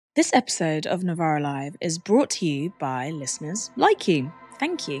This episode of Novara Live is brought to you by listeners like you.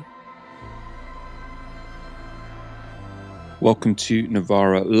 Thank you. Welcome to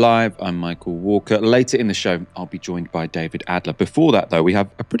Novara Live. I'm Michael Walker. Later in the show, I'll be joined by David Adler. Before that, though, we have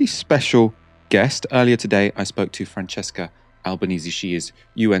a pretty special guest. Earlier today, I spoke to Francesca Albanese. She is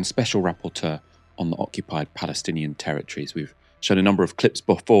UN Special Rapporteur on the occupied Palestinian territories. We've shown a number of clips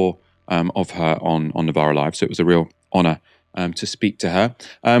before of her on Novara Live, so it was a real honour to speak to her.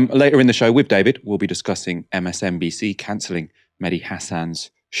 Later in the show with David, we'll be discussing MSNBC cancelling Mehdi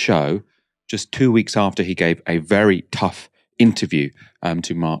Hasan's show just 2 weeks after he gave a very tough interview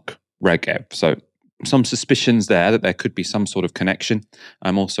to Mark Regev. So some suspicions there that there could be some sort of connection.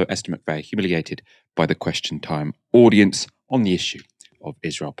 Also, Esther McVey humiliated by the Question Time audience on the issue of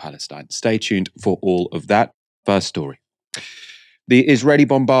Israel-Palestine. Stay tuned for all of that. First story. The Israeli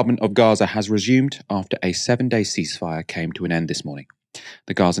bombardment of Gaza has resumed after a 7-day ceasefire came to an end this morning.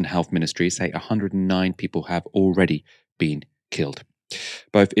 The Gazan Health Ministry say 109 people have already been killed.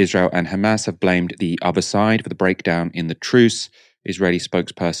 Both Israel and Hamas have blamed the other side for the breakdown in the truce. Israeli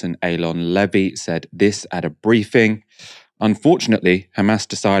spokesperson Eylon Levy said this at a briefing. Unfortunately, Hamas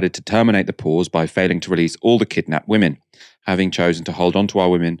decided to terminate the pause by failing to release all the kidnapped women. Having chosen to hold on to our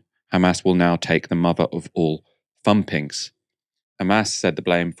women, Hamas will now take the mother of all thumpings. Hamas said the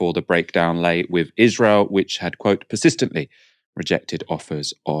blame for the breakdown lay with Israel, which had, quote, persistently rejected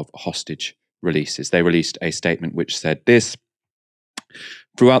offers of hostage releases. They released a statement which said this: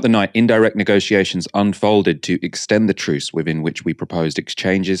 throughout the night, indirect negotiations unfolded to extend the truce, within which we proposed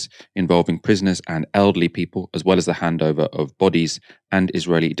exchanges involving prisoners and elderly people, as well as the handover of bodies and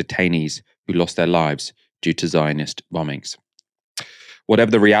Israeli detainees who lost their lives due to Zionist bombings.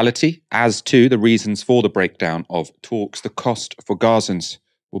 Whatever the reality, as to the reasons for the breakdown of talks, the cost for Gazans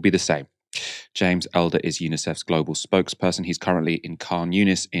will be the same. James Elder is UNICEF's global spokesperson. He's currently in Khan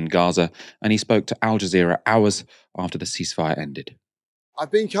Yunis in Gaza, and he spoke to Al Jazeera hours after the ceasefire ended.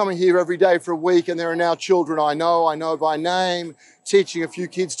 I've been coming here every day for a week, and there are now children I know by name, teaching a few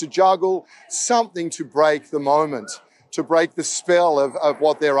kids to juggle, something to break the moment, to break the spell of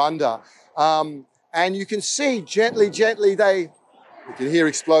what they're under. And you can see gently, you can hear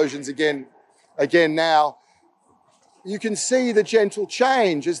explosions again now. You can see the gentle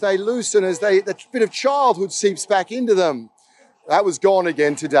change as they loosen, that bit of childhood seeps back into them. That was gone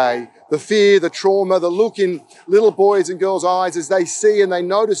again today. The fear, the trauma, the look in little boys and girls' eyes as they see and they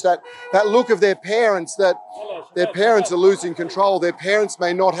notice that look of their parents, that their parents are losing control. Their parents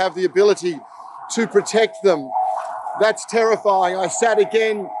may not have the ability to protect them. That's terrifying. I sat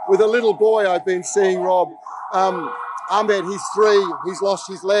again with a little boy I've been seeing, Rob. Ahmed, he's 3. He's lost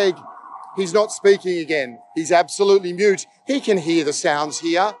his leg. He's not speaking again. He's absolutely mute. He can hear the sounds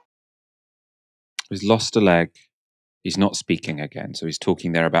here. He's lost a leg. He's not speaking again. So he's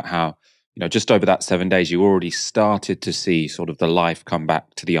talking there about how, just over that 7 days, you already started to see sort of the life come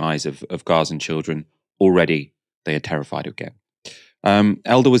back to the eyes of Gazan children. Already, they are terrified again.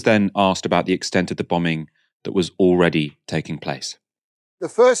 Elder was then asked about the extent of the bombing that was already taking place. The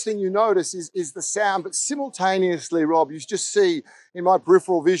first thing you notice is the sound, but simultaneously, Rob, you just see in my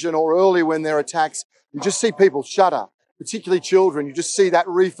peripheral vision or early when there are attacks, you just see people shudder, particularly children. You just see that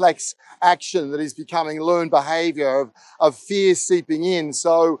reflex action that is becoming learned behaviour of fear seeping in.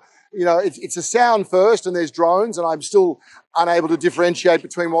 So, it's a sound first and there's drones, and I'm still unable to differentiate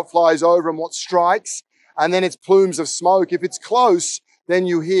between what flies over and what strikes. And then it's plumes of smoke. If it's close, then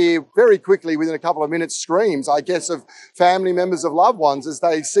you hear very quickly, within a couple of minutes, screams, I guess, of family members of loved ones as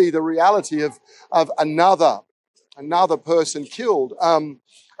they see the reality of another person killed. And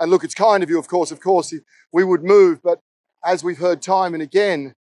look, it's kind of you, of course, we would move, but as we've heard time and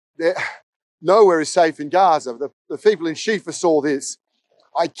again, nowhere is safe in Gaza. The people in Shifa saw this.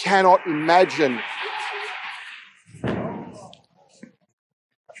 I cannot imagine.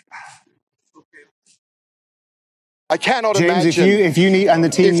 I cannot James, imagine. if you need and the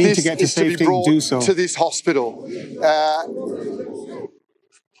team need to get to safety, do so. To this hospital.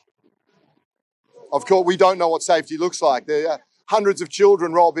 Of course, we don't know what safety looks like. There are hundreds of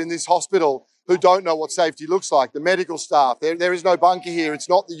children, Rob, in this hospital who don't know what safety looks like. The medical staff, there is no bunker here. It's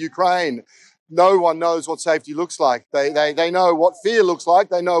not the Ukraine. No one knows what safety looks like. They know what fear looks like.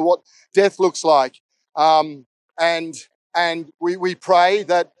 They know what death looks like. And we pray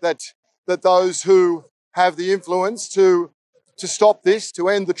that those who have the influence to stop this, to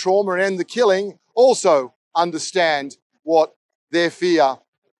end the trauma and end the killing, also understand what their fear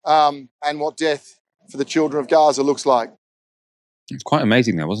and what death for the children of Gaza looks like. It's quite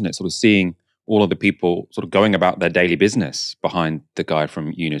amazing though, wasn't it? Sort of seeing all of the people sort of going about their daily business behind the guy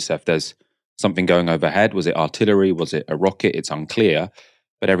from UNICEF. There's something going overhead. Was it artillery? Was it a rocket? It's unclear.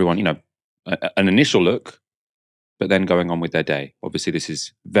 but everyone, an initial look, but then going on with their day. Obviously, this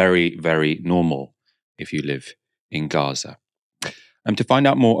is very, very normal if you live in Gaza. To find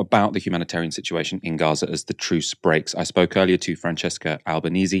out more about the humanitarian situation in Gaza as the truce breaks, I spoke earlier to Francesca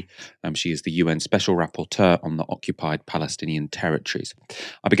Albanese. She is the UN Special Rapporteur on the occupied Palestinian territories.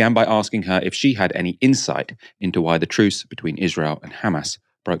 I began by asking her if she had any insight into why the truce between Israel and Hamas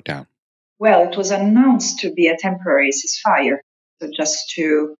broke down. Well, it was announced to be a temporary ceasefire, so just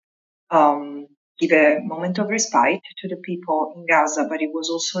to give a moment of respite to the people in Gaza, but it was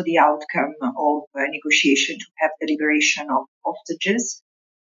also the outcome of a negotiation to have the liberation of hostages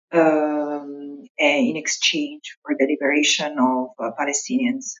in exchange for the liberation of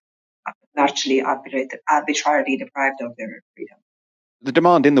Palestinians, largely arbitrarily deprived of their freedom. The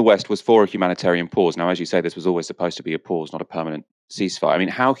demand in the West was for a humanitarian pause. Now, as you say, this was always supposed to be a pause, not a permanent ceasefire. I mean,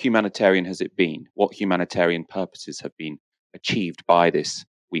 how humanitarian has it been? What humanitarian purposes have been achieved by this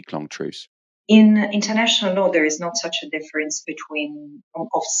week-long truce? In international law, there is not such a difference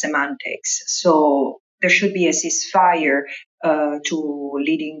of semantics. So there should be a ceasefire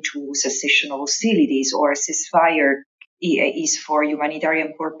leading to cessation of hostilities, or a ceasefire is for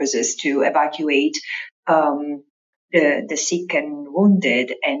humanitarian purposes to evacuate the sick and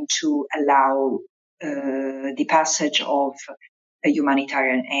wounded and to allow the passage of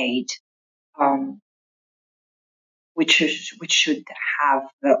humanitarian aid. Which should have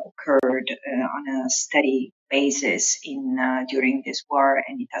occurred on a steady basis during this war,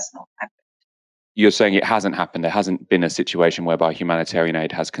 and it has not happened. You're saying it hasn't happened. There hasn't been a situation whereby humanitarian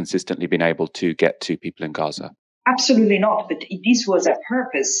aid has consistently been able to get to people in Gaza? Absolutely not. But this was a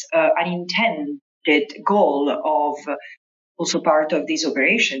purpose, an intended goal of also part of these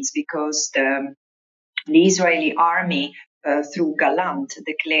operations, because the Israeli army, through Gallant,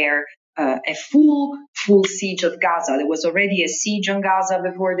 declared a full siege of Gaza. There was already a siege on Gaza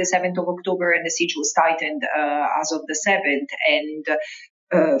before the 7th of October, and the siege was tightened as of the 7th.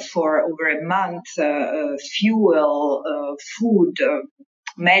 And for over a month, fuel, food,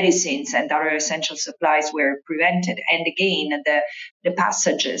 medicines, and other essential supplies were prevented. And again, the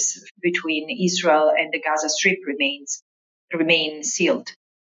passages between Israel and the Gaza Strip remain sealed.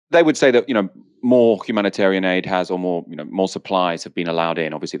 They would say that, more humanitarian aid has, or more supplies have been allowed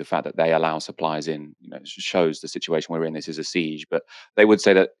in. Obviously, the fact that they allow supplies in, shows the situation we're in. This is a siege, but they would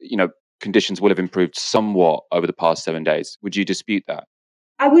say that, conditions will have improved somewhat over the past 7 days. Would you dispute that?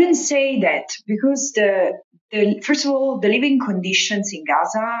 I wouldn't say that, because first of all, the living conditions in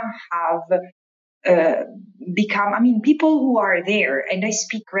Gaza have become, people who are there, and I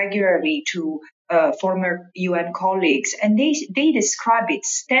speak regularly to former UN colleagues, and they describe it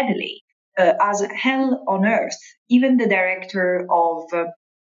steadily as hell on earth. Even the director of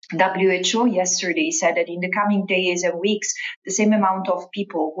WHO yesterday said that in the coming days and weeks, the same amount of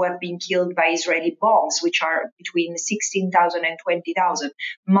people who have been killed by Israeli bombs, which are between 16,000 and 20,000,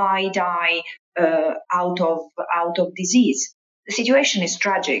 might die out of disease. The situation is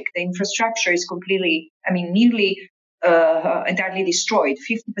tragic. The infrastructure is nearly entirely destroyed.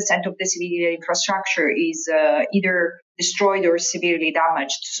 50% of the civilian infrastructure is either destroyed or severely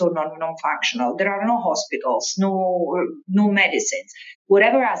damaged, so non-functional. There are no hospitals, no medicines.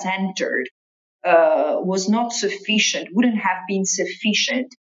 Whatever has entered was not sufficient, wouldn't have been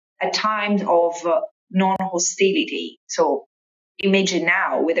sufficient at times of non-hostility. So imagine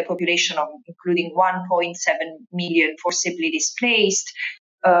now, with a population of including 1.7 million forcibly displaced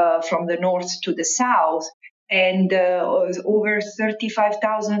from the north to the south, and over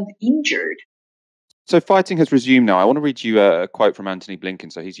 35,000 injured. So fighting has resumed now. I want to read you a quote from Antony Blinken.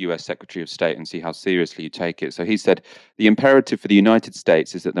 So he's US Secretary of State, and see how seriously you take it. So he said, the imperative for the United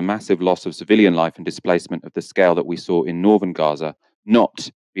States is that the massive loss of civilian life and displacement of the scale that we saw in northern Gaza not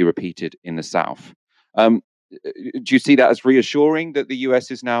be repeated in the south. Do you see that as reassuring that the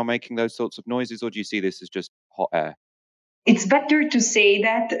US is now making those sorts of noises, or do you see this as just hot air? It's better to say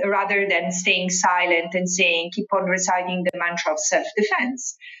that rather than staying silent and keep on reciting the mantra of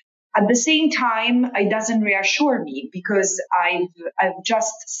self-defense. At the same time, it doesn't reassure me, because I've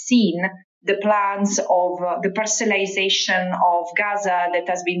just seen the plans of the parcelization of Gaza that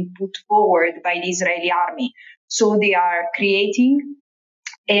has been put forward by the Israeli army. So they are creating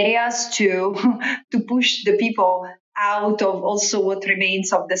areas to push the people out of also what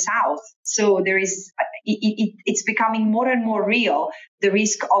remains of the south. So there is it's becoming more and more real, the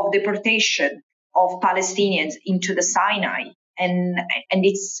risk of deportation of Palestinians into the Sinai, and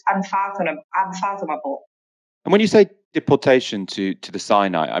it's unfathomable. And when you say deportation to the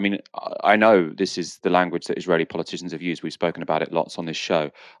Sinai, I know this is the language that Israeli politicians have used. We've spoken about it lots on this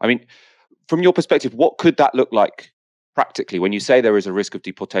show. From your perspective, what could that look like practically, when you say there is a risk of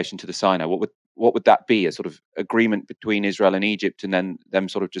deportation to the Sinai, what would that be? A sort of agreement between Israel and Egypt, and then them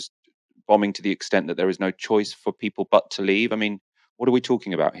sort of just bombing to the extent that there is no choice for people but to leave? I mean, what are we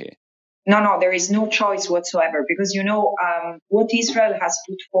talking about here? No, there is no choice whatsoever, because what Israel has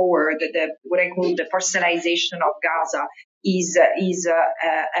put forward, what I call the parcelization of Gaza, is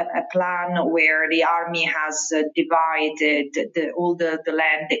a plan where the army has divided all the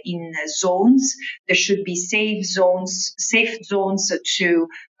land in zones. There should be safe zones to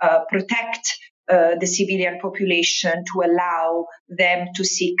protect the civilian population, to allow them to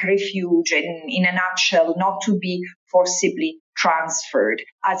seek refuge, and in a nutshell, not to be forcibly transferred,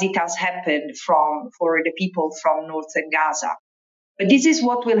 as it has happened for the people from northern Gaza. But this is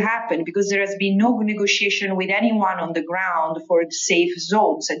what will happen, because there has been no negotiation with anyone on the ground for safe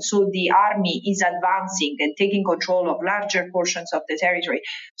zones. And so the army is advancing and taking control of larger portions of the territory.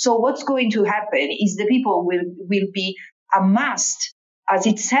 So what's going to happen is the people will be amassed, as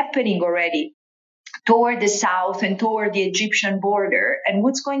it's happening already, toward the south and toward the Egyptian border. And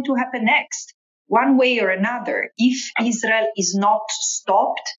what's going to happen next? One way or another, if Israel is not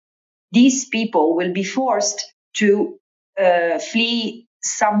stopped, these people will be forced to flee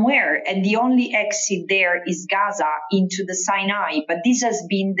somewhere, and the only exit there is Gaza into the Sinai. But this has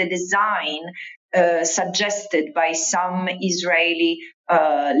been the design suggested by some Israeli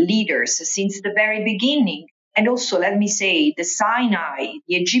leaders since the very beginning. And also, let me say, the Sinai,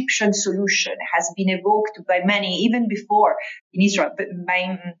 the Egyptian solution, has been evoked by many, even before in Israel,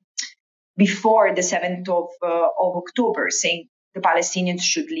 before the 7th of October, saying the Palestinians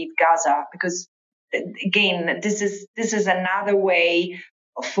should leave Gaza, because again, this is another way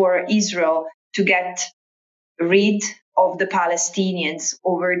for Israel to get rid of the Palestinians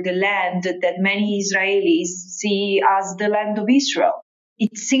over the land that many Israelis see as the land of Israel.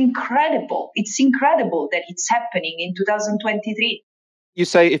 It's incredible. It's incredible that it's happening in 2023. You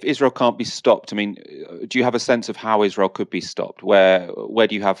say if Israel can't be stopped. I mean, do you have a sense of how Israel could be stopped? Where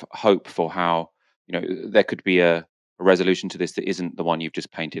do you have hope for how there could be a resolution to this that isn't the one you've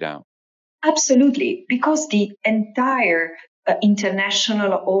just painted out? Absolutely, because the entire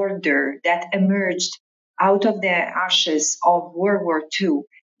international order that emerged out of the ashes of World War II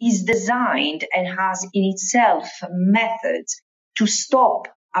is designed and has in itself methods to stop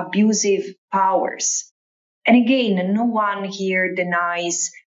abusive powers. And again, no one here denies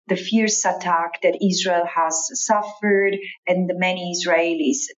the fierce attack that Israel has suffered and the many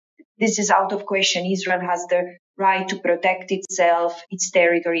Israelis. This is out of question. Israel has the right to protect itself, its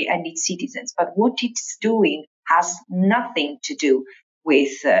territory, and its citizens. But what it's doing has nothing to do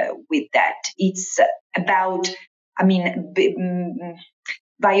with that. It's about,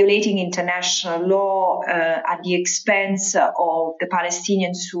 violating international law at the expense of the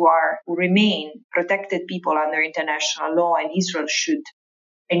Palestinians who remain protected people under international law, and Israel should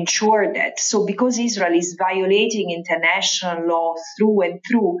ensure that. So because Israel is violating international law through and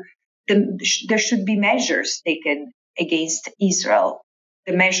through, there should be measures taken against Israel,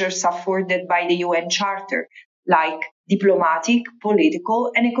 the measures afforded by the UN Charter, like diplomatic,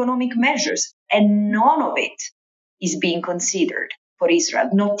 political, and economic measures. And none of it is being considered for Israel,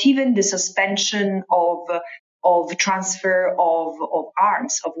 not even the suspension of transfer of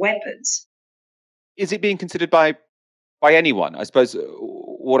arms, of weapons. Is it being considered by anyone? I suppose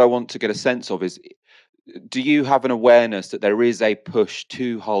what I want to get a sense of is, do you have an awareness that there is a push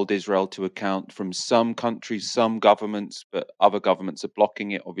to hold Israel to account from some countries, some governments, but other governments are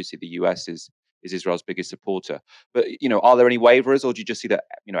blocking it? Obviously, the US is Israel's biggest supporter. But, are there any waverers, or do you just see that,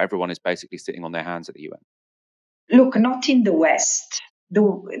 everyone is basically sitting on their hands at the UN? Look, not in the West.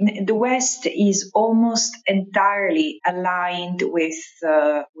 The West is almost entirely aligned with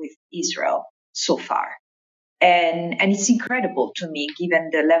Israel so far. And it's incredible to me, given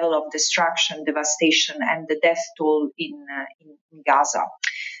the level of destruction, devastation, and the death toll in Gaza.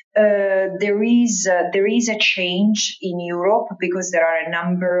 There is a change in Europe, because there are a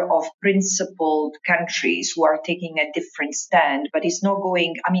number of principled countries who are taking a different stand, but it's not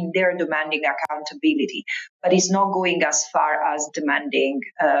going, they're demanding accountability, but it's not going as far as demanding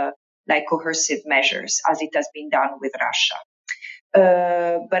like coercive measures as it has been done with Russia.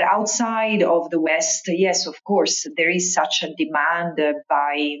 But outside of the West, yes, of course, there is such a demand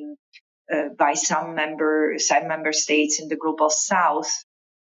by some member states in the global South,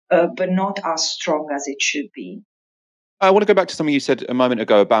 but not as strong as it should be. I want to go back to something you said a moment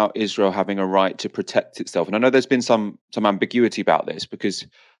ago about Israel having a right to protect itself, and I know there's been some ambiguity about this, because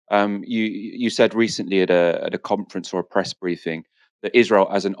you said recently at a conference or a press briefing that Israel,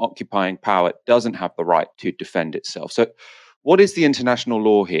 as an occupying power, doesn't have the right to defend itself. So, what is the international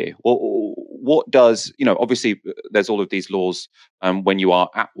law here? what does, obviously there's all of these laws when you are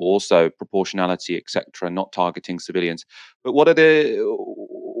at war, so proportionality, etc., not targeting civilians. But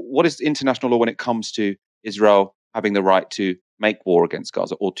what is international law when it comes to Israel having the right to make war against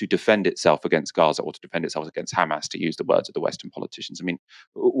Gaza, or to defend itself against Gaza, or to defend itself against Hamas, to use the words of the Western politicians? I mean,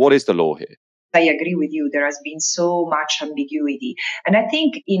 what is the law here? I agree with you. There has been so much ambiguity. And I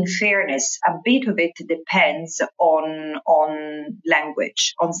think, in fairness, a bit of it depends on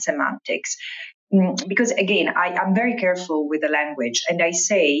language, on semantics. Because, again, I'm very careful with the language. And I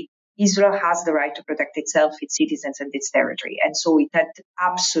say Israel has the right to protect itself, its citizens, and its territory. And so it had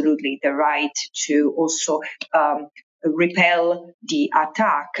absolutely the right to also repel the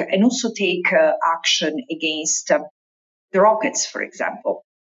attack and also take action against the rockets, for example.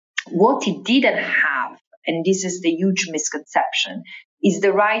 What it didn't have, and this is the huge misconception, is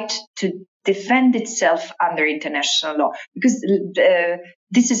the right to defend itself under international law. Because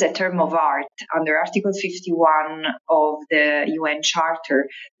this is a term of art. Under Article 51 of the UN Charter,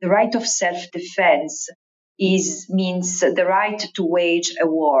 the right of self-defense means the right to wage a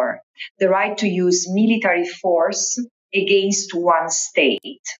war, the right to use military force against one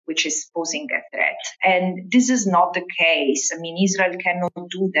state, which is posing a threat. And this is not the case. I mean, Israel cannot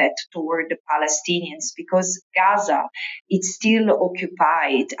do that toward the Palestinians because Gaza is still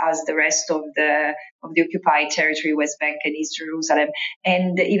occupied as the rest of the occupied territory, West Bank and East Jerusalem.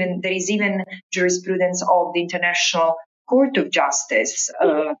 And there is even jurisprudence of the International Court of Justice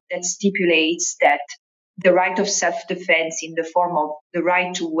that stipulates that the right of self-defense in the form of the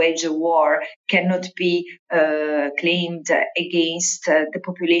right to wage a war cannot be claimed against the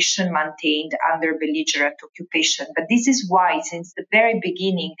population maintained under belligerent occupation. But this is why, since the very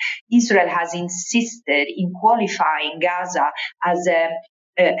beginning, Israel has insisted in qualifying Gaza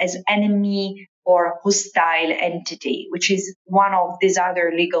as enemy or hostile entity, which is one of these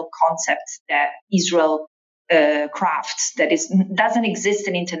other legal concepts that Israel crafts that doesn't exist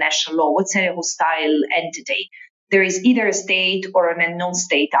in international law. What's a hostile entity? There is either a state or an unknown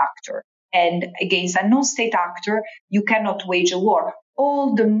state actor. And against a non-state actor, you cannot wage a war.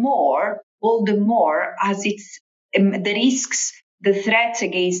 All the more as the risks, the threats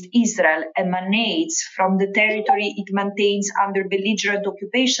against Israel emanates from the territory it maintains under belligerent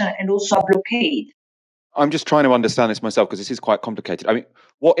occupation and also a blockade. I'm just trying to understand this myself because this is quite complicated. I mean,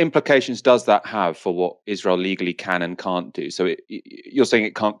 what implications does that have for what Israel legally can and can't do? So you're saying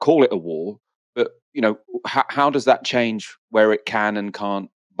it can't call it a war, but how does that change where it can and can't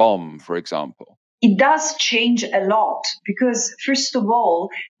bomb, for example? It does change a lot because, first of all,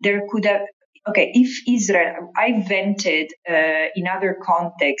 there could have. Okay, if Israel, I vented in other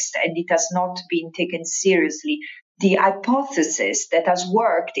contexts and it has not been taken seriously, the hypothesis that has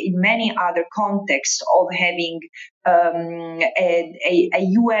worked in many other contexts of having a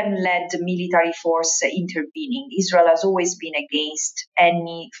UN-led military force intervening. Israel has always been against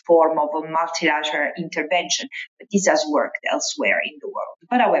any form of a multilateral intervention, but this has worked elsewhere in the world.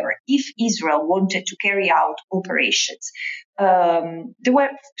 But however, if Israel wanted to carry out operations, there were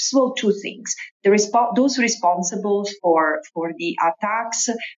two things. Those responsible for the attacks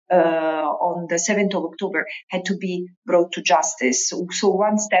on the 7th of October had to be brought to justice. So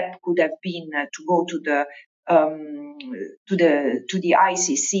one step could have been to go to the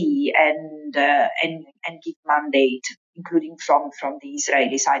ICC and give mandate, including from the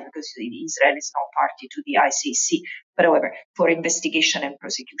Israeli side, because Israel is not party to the ICC. But however, for investigation and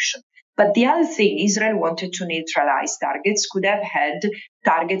prosecution. But the other thing, Israel wanted to neutralize targets, could have had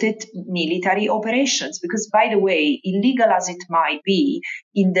targeted military operations. Because, by the way, illegal as it might be,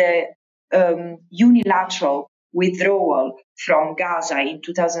 in the unilateral withdrawal from Gaza in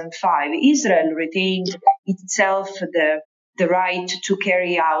 2005, Israel retained itself the right to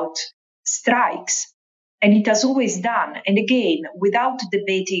carry out strikes. And it has always done. And again, without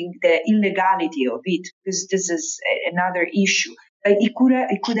debating the illegality of it, because this is another issue, it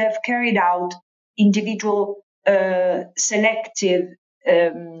could have carried out individual selective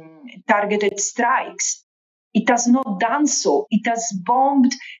targeted strikes. It has not done so. It has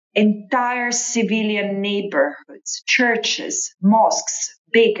bombed entire civilian neighborhoods, churches, mosques,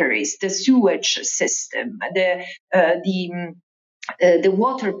 bakeries, the sewage system, the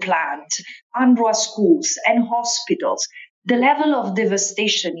water plant, UNRWA schools and hospitals. The level of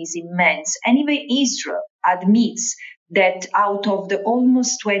devastation is immense. And even Israel admits that out of the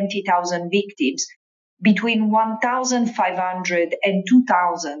almost 20,000 victims, between 1,500 and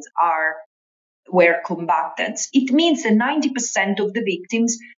 2,000 were combatants. It means that 90% of the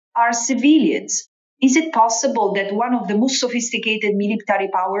victims are civilians. Is it possible that one of the most sophisticated military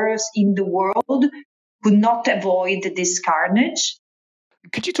powers in the world could not avoid this carnage?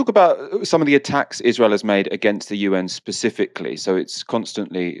 Could you talk about some of the attacks Israel has made against the UN specifically? So it's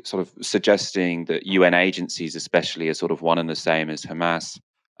constantly sort of suggesting that UN agencies especially are sort of one and the same as Hamas.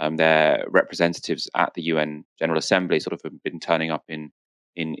 Their representatives at the UN General Assembly sort of have been turning up in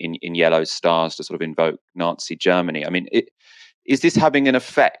yellow stars to sort of invoke Nazi Germany. I mean, is this having an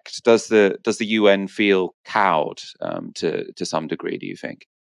effect? Does the UN feel cowed to some degree, do you think?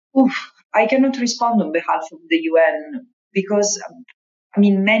 Oof, I cannot respond on behalf of the UN because,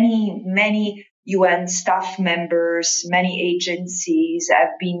 many UN staff members, many agencies have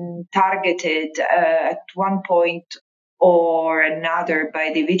been targeted at one point or another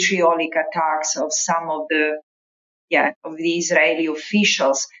by the vitriolic attacks of some of the Israeli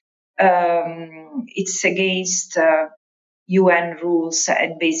officials. It's against UN rules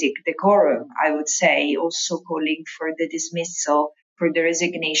and basic decorum, I would say, also calling for the dismissal, for the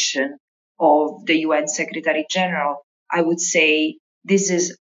resignation of the UN Secretary General. I would say this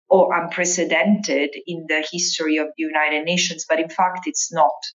is unprecedented in the history of the United Nations, but in fact it's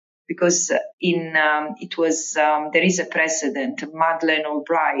not, because there is a precedent. Madeleine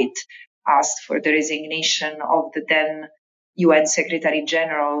Albright asked for the resignation of the then UN Secretary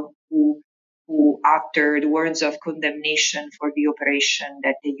General who uttered words of condemnation for the operation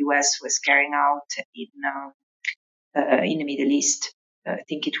that the US was carrying out in the Middle East. I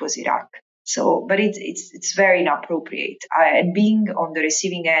think it was Iraq. So, but it's very inappropriate. And being on the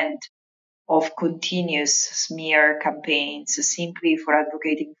receiving end of continuous smear campaigns simply for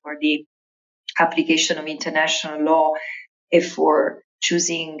advocating for the application of international law and for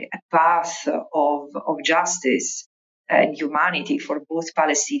choosing a path of justice and humanity for both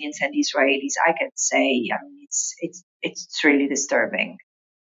Palestinians and Israelis, I can say, it's really disturbing.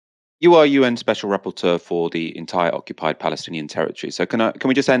 You are UN Special Rapporteur for the entire occupied Palestinian territory. So can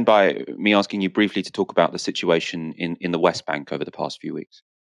we just end by me asking you briefly to talk about the situation in the West Bank over the past few weeks?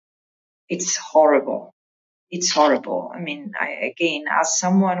 It's horrible. It's horrible. Again, as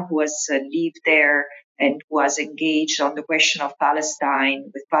someone who has lived there and who has engaged on the question of Palestine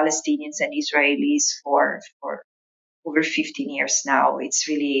with Palestinians and Israelis for over 15 years now, it's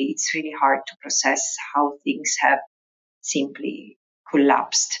really hard to process how things have simply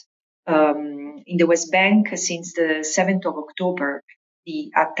collapsed. In the West Bank, since the 7th of October,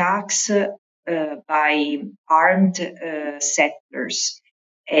 the attacks by armed settlers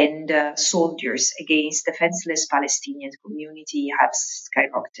and soldiers against defenseless Palestinian community have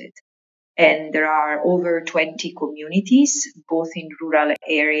skyrocketed. And there are over 20 communities, both in rural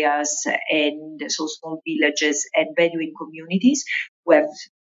areas and so small villages and Bedouin communities, who have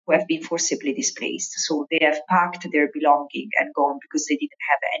been forcibly displaced. So they have packed their belonging and gone because they didn't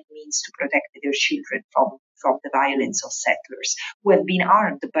have any means to protect their children from the violence of settlers, who have been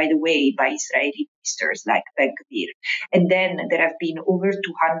armed, by the way, by Israeli ministers like Ben-Gvir. And then there have been over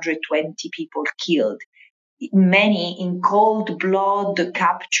 220 people killed, many in cold blood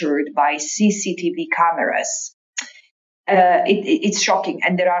captured by CCTV cameras. It's shocking.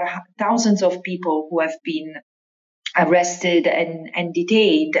 And there are thousands of people who have been arrested and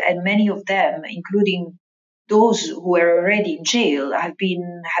detained, and many of them, including those who were already in jail, have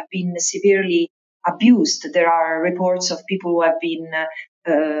been severely abused. There are reports of people who have been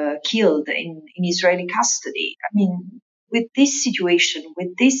killed in Israeli custody. With this situation,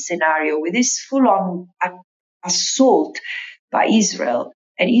 with this scenario, with this full-on assault by Israel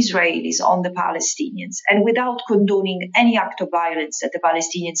and Israelis on the Palestinians, and without condoning any act of violence that the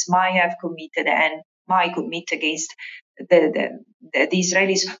Palestinians might have committed and might commit against the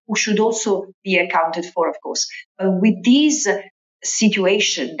Israelis, who should also be accounted for, of course. With this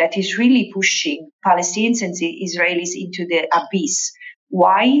situation that is really pushing Palestinians and the Israelis into the abyss,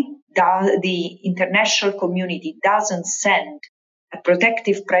 why the international community doesn't send a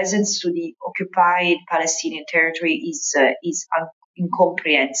protective presence to the occupied Palestinian territory is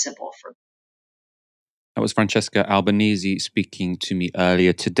incomprehensible for me. That was Francesca Albanese speaking to me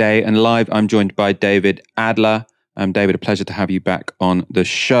earlier today. And live, I'm joined by David Adler. David, a pleasure to have you back on the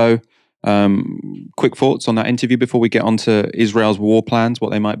show. Quick thoughts on that interview before we get on to Israel's war plans,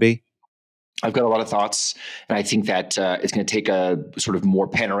 what they might be? I've got a lot of thoughts, and I think that it's going to take a sort of more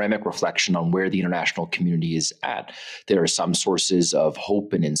panoramic reflection on where the international community is at. There are some sources of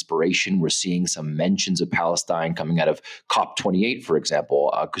hope and inspiration. We're seeing some mentions of Palestine coming out of COP28, for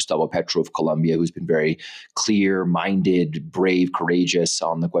example. Gustavo Petro of Colombia, who's been very clear-minded, brave, courageous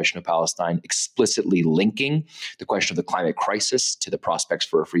on the question of Palestine, explicitly linking the question of the climate crisis to the prospects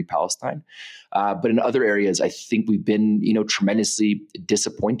for a free Palestine. But in other areas, I think we've been, tremendously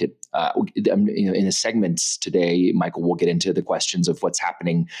disappointed. In the segments today, Michael, we'll get into the questions of what's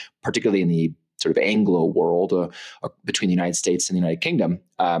happening, particularly in the sort of Anglo world between the United States and the United Kingdom.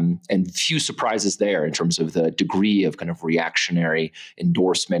 And few surprises there in terms of the degree of kind of reactionary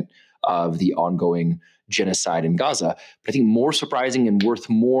endorsement of the ongoing genocide in Gaza. But I think more surprising and worth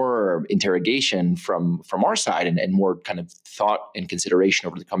more interrogation from our side and more kind of thought and consideration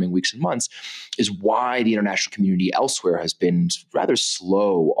over the coming weeks and months is why the international community elsewhere has been rather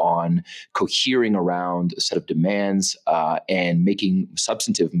slow on cohering around a set of demands and making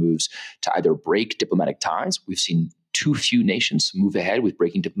substantive moves to either break diplomatic ties. We've seen too few nations move ahead with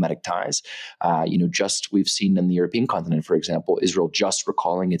breaking diplomatic ties. Just we've seen on the European continent, for example, Israel just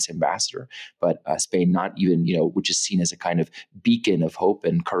recalling its ambassador, but Spain not even, which is seen as a kind of beacon of hope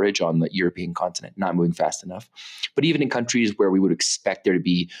and courage on the European continent, not moving fast enough. But even in countries where we would expect there to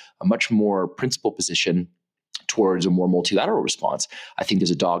be a much more principled position towards a more multilateral response, I think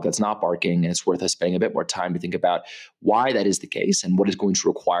there's a dog that's not barking, and it's worth us spending a bit more time to think about why that is the case and what is going to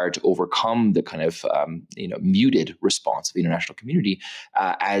require to overcome the kind of muted response of the international community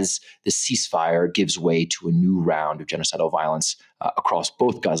as the ceasefire gives way to a new round of genocidal violence across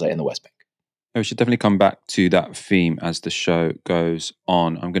both Gaza and the West Bank. We should definitely come back to that theme as the show goes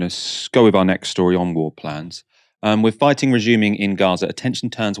on. I'm going to go with our next story on war plans. With fighting resuming in Gaza, attention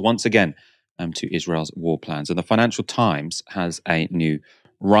turns once again to Israel's war plans. And the Financial Times has a new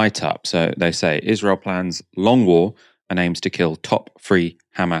write-up. So they say Israel plans long war and aims to kill top 3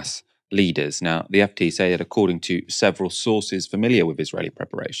 Hamas leaders. Now, the FT say that according to several sources familiar with Israeli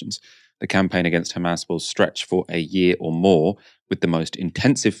preparations, the campaign against Hamas will stretch for a year or more, with the most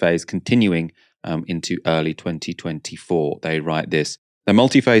intensive phase continuing into early 2024. They write this. The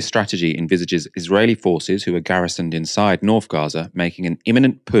multi-phase strategy envisages Israeli forces who are garrisoned inside North Gaza making an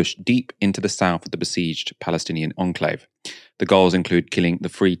imminent push deep into the south of the besieged Palestinian enclave. The goals include killing the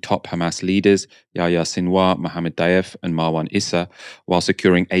 3 top Hamas leaders, Yahya Sinwar, Mohammed Daif, and Marwan Issa, while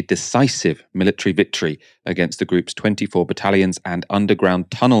securing a decisive military victory against the group's 24 battalions and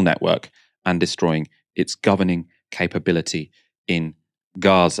underground tunnel network, and destroying its governing capability in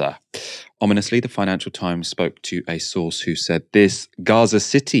Gaza. Ominously, the Financial Times spoke to a source who said this: Gaza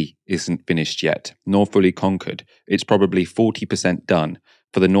City isn't finished yet, nor fully conquered. It's probably 40% done.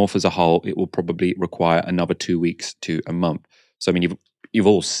 For the north as a whole, it will probably require another 2 weeks to a month. So, I mean, you've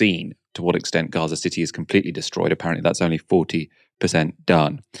all seen to what extent Gaza City is completely destroyed. Apparently, that's only 40%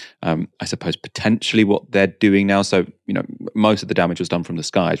 done. I suppose potentially what they're doing now. So, most of the damage was done from the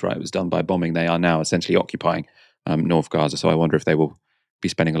skies, right? It was done by bombing. They are now essentially occupying North Gaza. So I wonder if they will be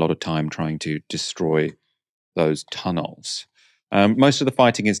spending a lot of time trying to destroy those tunnels. Most of the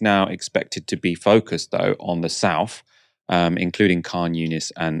fighting is now expected to be focused, though, on the south, including Khan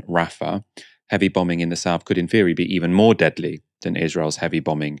Yunis and Rafah. Heavy bombing in the south could, in theory, be even more deadly than Israel's heavy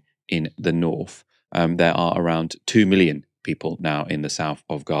bombing in the north. There are around 2 million people now in the south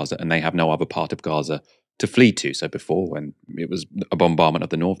of Gaza, and they have no other part of Gaza to flee to. So before, when it was a bombardment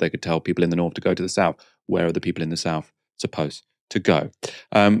of the north, they could tell people in the north to go to the south. Where are the people in the south supposed to go?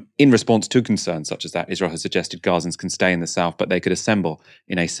 In response to concerns such as that, Israel has suggested Gazans can stay in the south, but they could assemble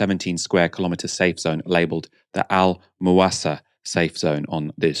in a 17 square kilometre safe zone labelled the Al-Muwassa safe zone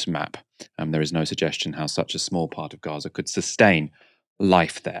on this map. There is no suggestion how such a small part of Gaza could sustain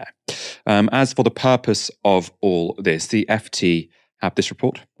life there. As for the purpose of all this, the FT have this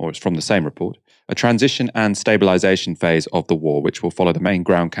report, or it's from the same report. A transition and stabilization phase of the war, which will follow the main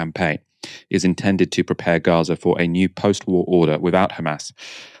ground campaign, is intended to prepare Gaza for a new post-war order without Hamas.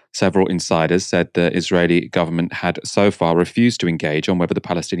 Several insiders said the Israeli government had so far refused to engage on whether the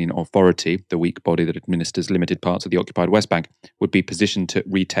Palestinian Authority, the weak body that administers limited parts of the occupied West Bank, would be positioned to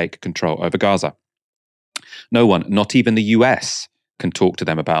retake control over Gaza. No one, not even the US, can talk to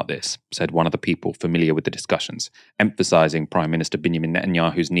them about this, said one of the people familiar with the discussions, emphasizing Prime Minister Benjamin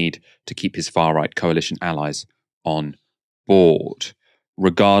Netanyahu's need to keep his far-right coalition allies on board.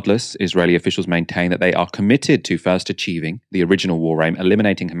 Regardless, Israeli officials maintain that they are committed to first achieving the original war aim,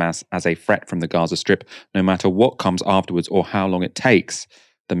 eliminating Hamas as a threat from the Gaza Strip, no matter what comes afterwards or how long it takes.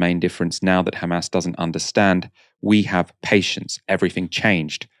 The main difference now that Hamas doesn't understand, we have patience. Everything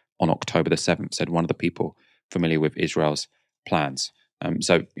changed on October the 7th, said one of the people familiar with Israel's plans.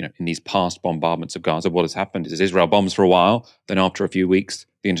 So, in these past bombardments of Gaza, what has happened is Israel bombs for a while, then after a few weeks,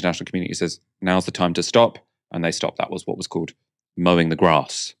 the international community says, now's the time to stop, and they stop. That was what was called mowing the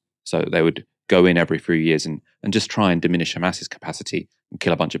grass. So they would go in every few years and just try and diminish Hamas's capacity and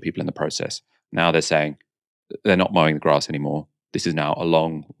kill a bunch of people in the process. Now they're saying they're not mowing the grass anymore. This is now a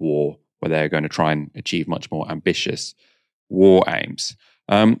long war where they're going to try and achieve much more ambitious war aims.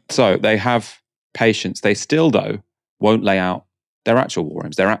 So they have patience. They still, though, won't lay out their actual war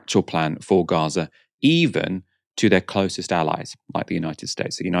aims, their actual plan for Gaza, even to their closest allies, like the United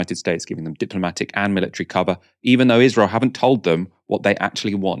States. The United States giving them diplomatic and military cover, even though Israel haven't told them what they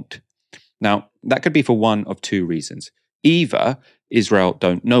actually want. Now, that could be for one of two reasons. Either Israel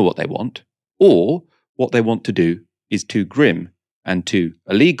don't know what they want, or what they want to do is too grim and too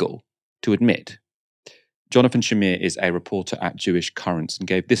illegal to admit. Jonathan Shamir is a reporter at Jewish Currents and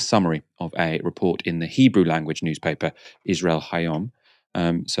gave this summary of a report in the Hebrew language newspaper Israel Hayom.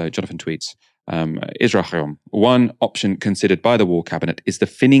 So Jonathan tweets, Israel Hayom, one option considered by the war cabinet is the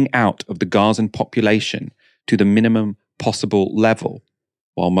thinning out of the Gazan population to the minimum possible level.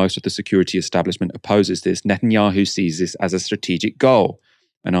 While most of the security establishment opposes this, Netanyahu sees this as a strategic goal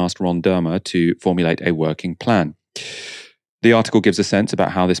and asked Ron Dermer to formulate a working plan. The article gives a sense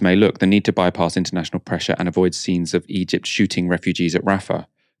about how this may look: the need to bypass international pressure and avoid scenes of Egypt shooting refugees at Rafah.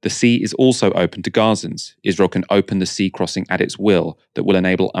 The sea is also open to Gazans. Israel can open the sea crossing at its will that will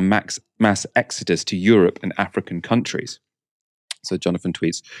enable a mass exodus to Europe and African countries. So Jonathan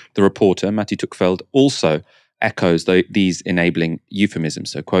tweets, the reporter, Matti Tuchfeld, also echoes these enabling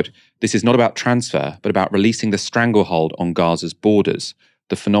euphemisms. So, quote, this is not about transfer, but about releasing the stranglehold on Gaza's borders.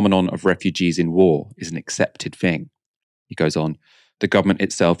 The phenomenon of refugees in war is an accepted thing. He goes on, the government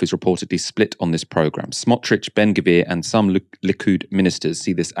itself is reportedly split on this program. Smotrich, Ben-Gvir, and some Likud ministers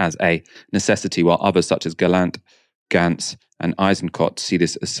see this as a necessity, while others such as Gallant, Gantz, and Eisenkot see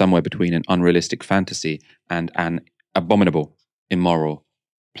this as somewhere between an unrealistic fantasy and an abominable, immoral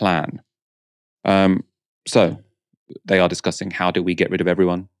plan. So they are discussing how do we get rid of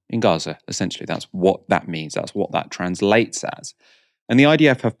everyone in Gaza, essentially. That's what that means. That's what that translates as. And the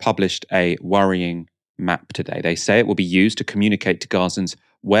IDF have published a worrying map today. They say it will be used to communicate to Gazans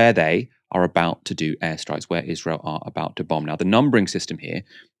where they are about to do airstrikes, where Israel are about to bomb. Now, the numbering system here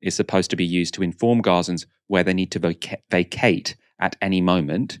is supposed to be used to inform Gazans where they need to vacate at any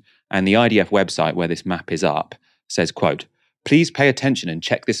moment. And the IDF website where this map is up says, quote, please pay attention and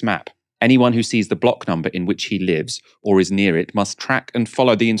check this map. Anyone who sees the block number in which he lives or is near it must track and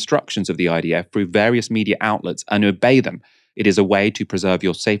follow the instructions of the IDF through various media outlets and obey them. It is a way to preserve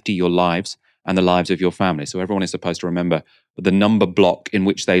your safety, your lives, and the lives of your family. So everyone is supposed to remember the number block in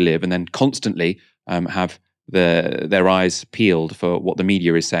which they live and then constantly have their eyes peeled for what the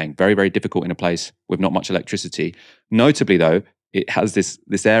media is saying. Very, very difficult in a place with not much electricity. Notably, though, it has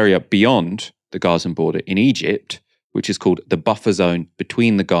this area beyond the Gazan border in Egypt, which is called the buffer zone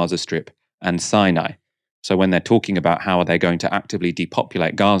between the Gaza Strip and Sinai. So when they're talking about how are they going to actively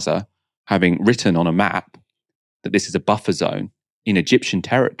depopulate Gaza, having written on a map that this is a buffer zone in Egyptian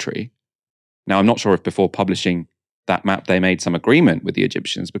territory. Now, I'm not sure if before publishing that map, they made some agreement with the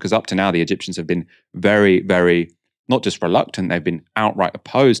Egyptians, because up to now, the Egyptians have been very, very, not just reluctant, they've been outright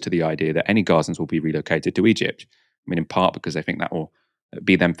opposed to the idea that any Gazans will be relocated to Egypt. I mean, in part because they think that will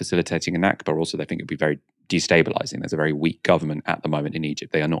be them facilitating a Nakba. Also, they think it would be very destabilizing. There's a very weak government at the moment in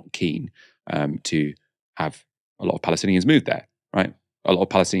Egypt. They are not keen to have a lot of Palestinians move there, right? A lot of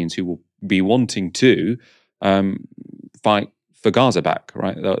Palestinians who will be wanting to fight for Gaza back,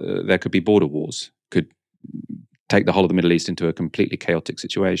 right? There could be border wars, could take the whole of the Middle East into a completely chaotic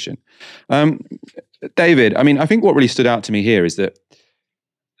situation. David, I mean, I think what really stood out to me here is that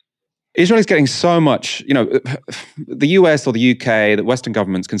Israel is getting so much, the US or the UK, the Western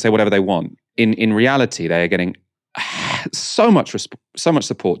governments can say whatever they want. In reality, they are getting so much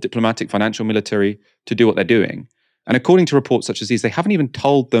support, diplomatic, financial, military, to do what they're doing. And according to reports such as these, they haven't even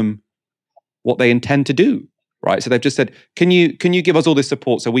told them what they intend to do, right? So they've just said, can you give us all this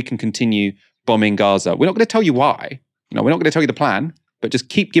support so we can continue bombing Gaza? We're not going to tell you why. We're not going to tell you the plan, but just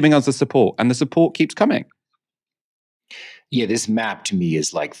keep giving us the support. And the support keeps coming. Yeah, this map to me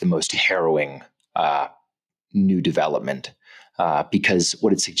is like the most harrowing new development because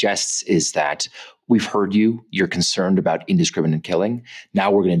what it suggests is that we've heard you, you're concerned about indiscriminate killing.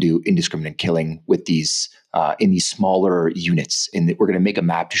 Now we're going to do indiscriminate killing with these in these smaller units. And we're going to make a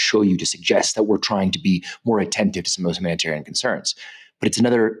map to show you, to suggest that we're trying to be more attentive to some of those humanitarian concerns. But it's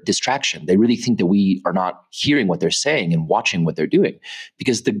another distraction. They really think that we are not hearing what they're saying and watching what they're doing,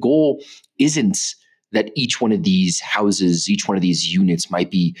 because the goal isn't that each one of these houses, each one of these units might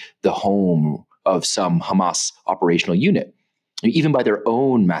be the home of some Hamas operational unit. Even by their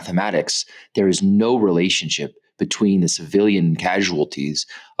own mathematics, there is no relationship between the civilian casualties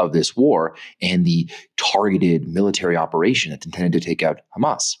of this war and the targeted military operation that's intended to take out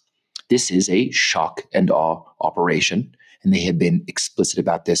Hamas. This is a shock and awe operation, and they have been explicit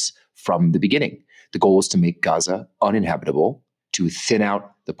about this from the beginning. The goal is to make Gaza uninhabitable, to thin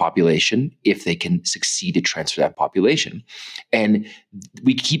out the population if they can succeed to transfer that population. And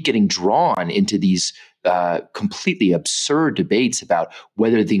we keep getting drawn into these completely absurd debates about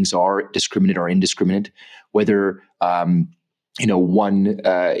whether things are discriminate or indiscriminate. whether one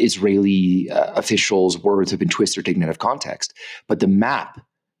Israeli official's words have been twisted or taken out of context. But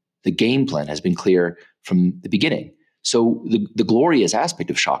the game plan has been clear from the beginning. So the glorious aspect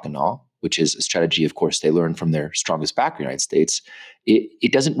of shock and awe, which is a strategy, of course, they learned from their strongest backer, the United States,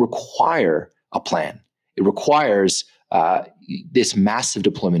 it doesn't require a plan. It requires this massive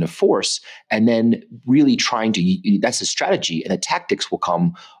deployment of force, and then really trying to, that's a strategy, and the tactics will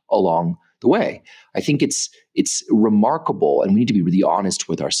come along the way. I think it's remarkable, and we need to be really honest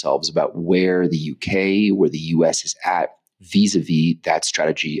with ourselves about where the UK, where the US is at vis-a-vis that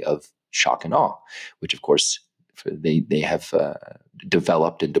strategy of shock and awe, which of course they have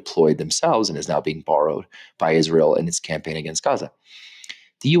developed and deployed themselves and is now being borrowed by Israel in its campaign against Gaza.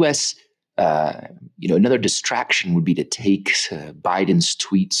 The US, another distraction would be to take Biden's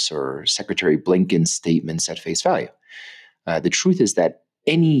tweets or Secretary Blinken's statements at face value. The truth is that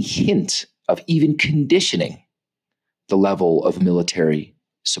any hint of even conditioning the level of military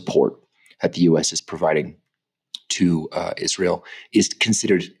support that the U.S. is providing to Israel is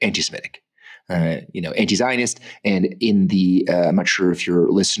considered anti-Semitic, anti-Zionist. And in the, I'm not sure if your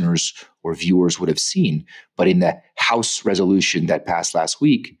listeners or viewers would have seen, but in the House resolution that passed last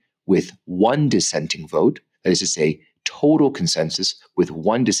week with one dissenting vote, that is to say, total consensus with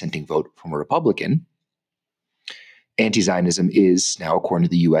one dissenting vote from a Republican, anti-Zionism is now, according to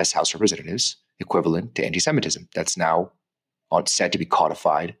the U.S. House of Representatives, equivalent to anti-Semitism. That's now set to be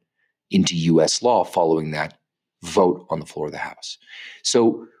codified into U.S. law following that vote on the floor of the House.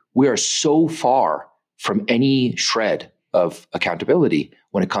 So we are so far from any shred of accountability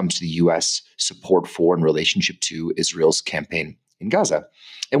when it comes to the U.S. support for and relationship to Israel's campaign in Gaza.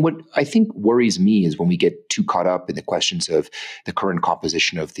 And what I think worries me is when we get too caught up in the questions of the current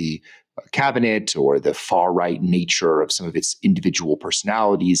composition of the cabinet or the far-right nature of some of its individual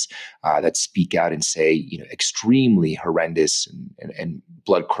personalities that speak out and say, extremely horrendous and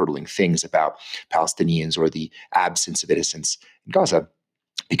blood-curdling things about Palestinians or the absence of innocence in Gaza.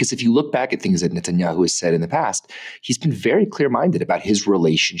 Because if you look back at things that Netanyahu has said in the past, he's been very clear-minded about his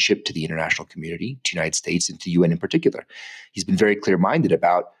relationship to the international community, to the United States, and to the UN in particular. He's been very clear-minded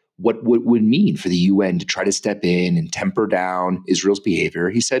about what it would mean for the UN to try to step in and temper down Israel's behavior.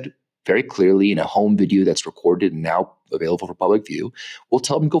 He said very clearly in a home video that's recorded and now available for public view, we'll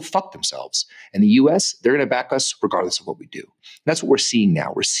tell them to go fuck themselves. And the US, they're going to back us regardless of what we do. And that's what we're seeing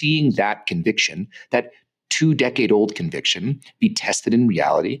now. We're seeing that conviction, that 2-decade-old conviction, be tested in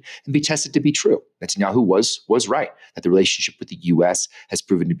reality and be tested to be true. Netanyahu was right, that the relationship with the U.S. has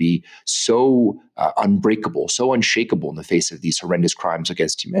proven to be so unbreakable, so unshakable in the face of these horrendous crimes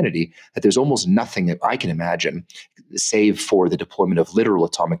against humanity, that there's almost nothing that I can imagine, save for the deployment of literal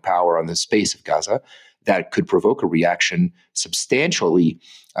atomic power on the space of Gaza, that could provoke a reaction substantially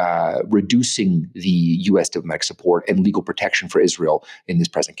reducing the U.S. diplomatic support and legal protection for Israel in this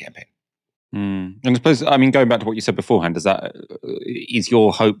present campaign. And I suppose, going back to what you said beforehand, is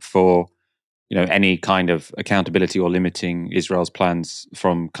your hope for, any kind of accountability or limiting Israel's plans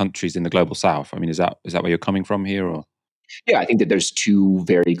from countries in the global south? Is that where you're coming from here, or? Yeah, I think that there's two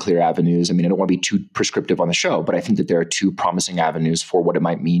very clear avenues. I don't want to be too prescriptive on the show, but I think that there are two promising avenues for what it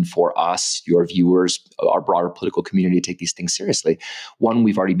might mean for us, your viewers, our broader political community to take these things seriously. One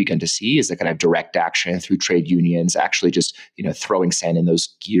we've already begun to see is the kind of direct action through trade unions, actually just, throwing sand in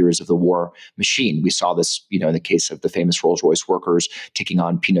those gears of the war machine. We saw this, in the case of the famous Rolls-Royce workers taking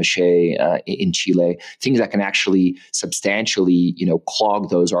on Pinochet in Chile, things that can actually substantially, clog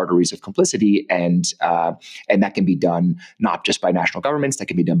those arteries of complicity, and that can be done not just by national governments, that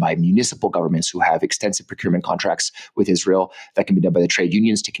can be done by municipal governments who have extensive procurement contracts with Israel, that can be done by the trade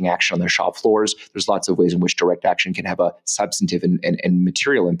unions taking action on their shop floors. There's lots of ways in which direct action can have a substantive and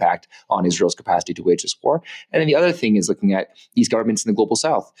material impact on Israel's capacity to wage this war. And then the other thing is looking at these governments in the global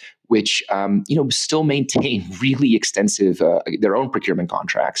south, which still maintain really extensive their own procurement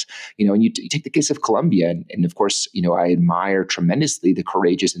contracts. And you take the case of Colombia, and of course, I admire tremendously the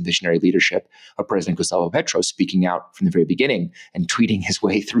courageous and visionary leadership of President Gustavo Petro, speaking out from the very beginning and tweeting his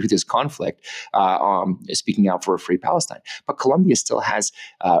way through this conflict, speaking out for a free Palestine. But Colombia still has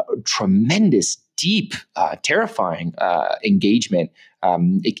tremendous, deep, terrifying engagement,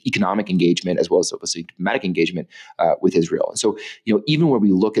 economic engagement, as well as obviously diplomatic engagement with Israel. And so, even when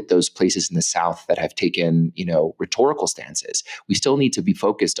we look at those places in the South that have taken, rhetorical stances, we still need to be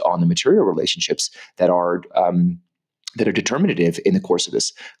focused on the material relationships that are determinative in the course of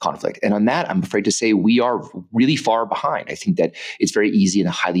this conflict. And on that, I'm afraid to say we are really far behind. I think that it's very easy in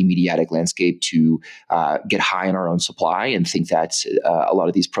a highly mediatic landscape to get high on our own supply and think that a lot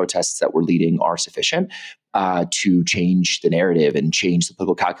of these protests that we're leading are sufficient. to change the narrative and change the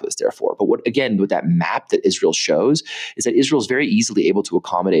political calculus, therefore. But what that map that Israel shows is that Israel is very easily able to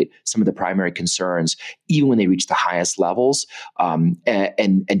accommodate some of the primary concerns, even when they reach the highest levels,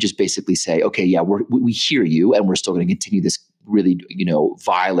 and just basically say, okay, yeah, we hear you, and we're still going to continue this really,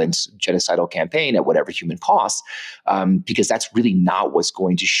 violent genocidal campaign at whatever human cost, because that's really not what's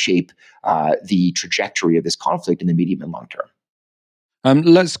going to shape the trajectory of this conflict in the medium and long term.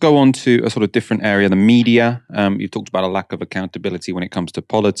 Let's go on to a sort of different area, the media. You've talked about a lack of accountability when it comes to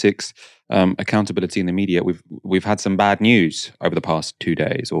politics. Accountability in the media. We've had some bad news over the past 2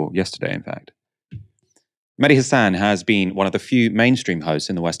 days, or yesterday, in fact. Mehdi Hasan has been one of the few mainstream hosts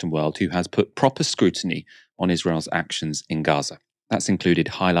in the Western world who has put proper scrutiny on Israel's actions in Gaza. That's included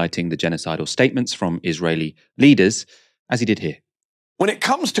highlighting the genocidal statements from Israeli leaders, as he did here. When it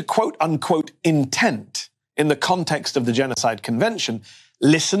comes to quote-unquote intent, in the context of the Genocide Convention,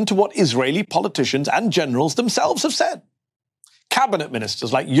 listen to what Israeli politicians and generals themselves have said. Cabinet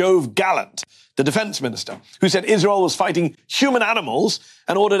ministers like Yoav Gallant, the defense minister, who said Israel was fighting human animals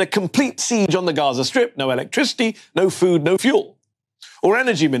and ordered a complete siege on the Gaza Strip, no electricity, no food, no fuel. Or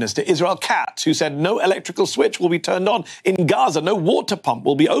Energy Minister Israel Katz, who said no electrical switch will be turned on in Gaza, no water pump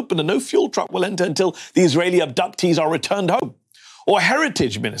will be opened, and no fuel truck will enter until the Israeli abductees are returned home. Or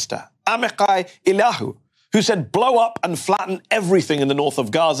Heritage Minister Amichai Eliyahu, who said blow up and flatten everything in the north of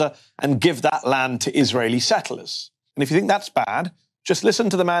Gaza and give that land to Israeli settlers. And if you think that's bad, just listen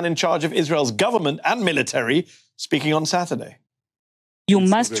to the man in charge of Israel's government and military speaking on Saturday. You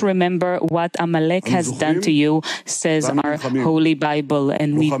must remember what Amalek has done to you, says our Holy Bible,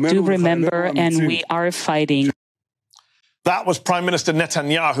 and we do remember, and we are fighting. That was Prime Minister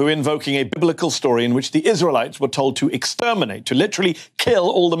Netanyahu invoking a biblical story in which the Israelites were told to exterminate, to literally kill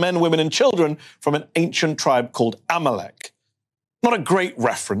all the men, women, and children from an ancient tribe called Amalek. Not a great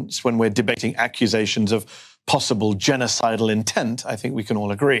reference when we're debating accusations of possible genocidal intent, I think we can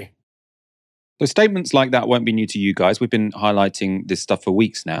all agree. So statements like that won't be new to you guys. We've been highlighting this stuff for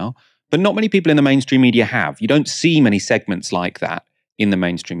weeks now, but not many people in the mainstream media have. You don't see many segments like that in the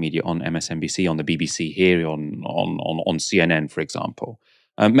mainstream media on MSNBC, on the BBC here, on CNN, for example.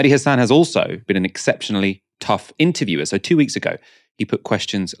 Mehdi Hasan has also been an exceptionally tough interviewer. So 2 weeks ago, he put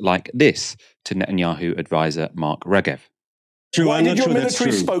questions like this to Netanyahu advisor Mark Regev. Why did your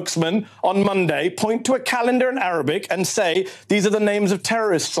military spokesman on Monday point to a calendar in Arabic and say, these are the names of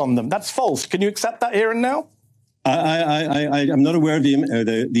terrorists on them? That's false. Can you accept that here and now? I'm not aware of the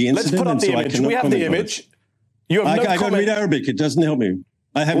incident. Let's put up the image. We have the image. You have no comment. I don't read Arabic. It doesn't help me.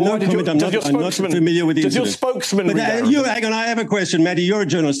 I have no comment. I'm not familiar with the incident. Does your spokesman read Arabic? Hang on, I have a question, Mehdi. You're a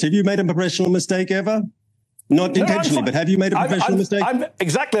journalist. Have you made a professional mistake ever? Not intentionally, but have you made a professional mistake?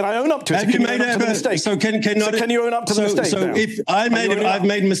 Exactly, and I own up to it. Have you made a mistake? So can you own up to the mistake? So if I've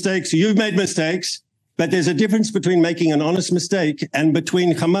made mistakes, you've made mistakes. But there's a difference between making an honest mistake and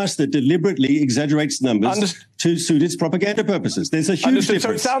between Hamas that deliberately exaggerates numbers to suit its propaganda purposes. There's a huge difference.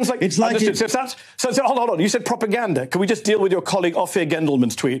 So it sounds like... It's like... hold on. You said propaganda. Can we just deal with your colleague Ophir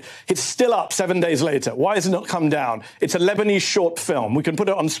Gendelman's tweet? It's still up 7 days later. Why has it not come down? It's a Lebanese short film. We can put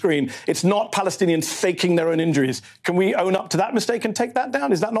it on screen. It's not Palestinians faking their own injuries. Can we own up to that mistake and take that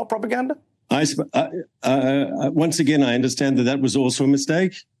down? Is that not propaganda? Once again, I understand that was also a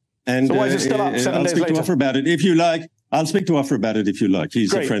mistake. And so why is it still up 7 days later? I'll speak to Ofer about it if you like. I'll speak to Ofer about it if you like.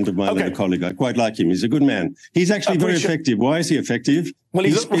 He's a friend of mine and a colleague. I quite like him. He's a good man. He's actually very effective. Why is he effective? Well,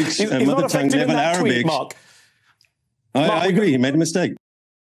 he speaks mother tongue level Arabic. Mark. I agree. He made a mistake.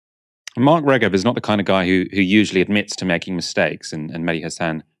 Mark Regev is not the kind of guy who usually admits to making mistakes, and Mehdi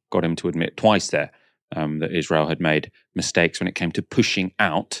Hasan got him to admit twice there that Israel had made mistakes when it came to pushing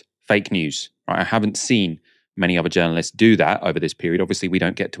out fake news. Right? I haven't seen many other journalists do that over this period. Obviously, we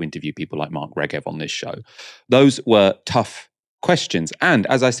don't get to interview people like Mark Regev on this show. Those were tough questions. And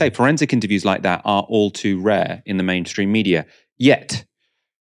as I say, forensic interviews like that are all too rare in the mainstream media. Yet,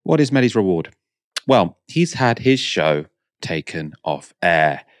 what is Mehdi's reward? Well, he's had his show taken off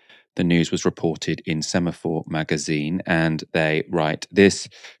air. The news was reported in Semaphore magazine, and they write this.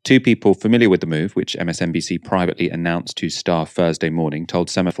 Two people familiar with the move, which MSNBC privately announced to Star Thursday morning, told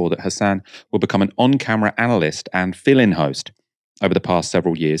Semaphore that Hasan will become an on-camera analyst and fill-in host. Over the past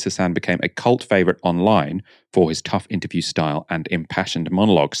several years, Hasan became a cult favorite online for his tough interview style and impassioned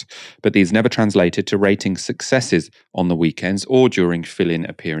monologues, but these never translated to rating successes on the weekends or during fill-in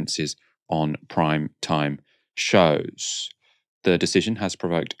appearances on prime time shows. The decision has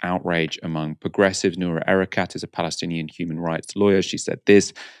provoked outrage among progressives. Noura Erakat is a Palestinian human rights lawyer. She said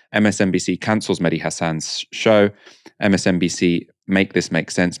this: MSNBC cancels Mehdi Hasan's show. MSNBC make this make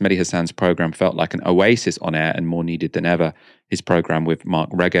sense. Mehdi Hasan's program felt like an oasis on air and more needed than ever. His program with Mark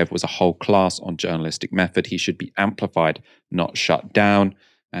Regev was a whole class on journalistic method. He should be amplified, not shut down.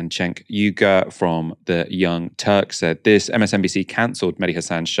 And Cenk Uygur from the Young Turk said this: MSNBC cancelled Mehdi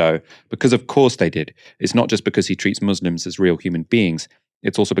Hasan's show because of course they did. It's not just because he treats Muslims as real human beings.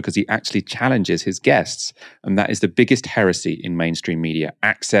 It's also because he actually challenges his guests. And that is the biggest heresy in mainstream media.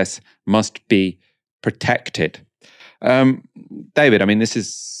 Access must be protected. David, to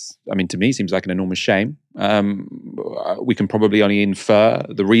me, seems like an enormous shame. We can probably only infer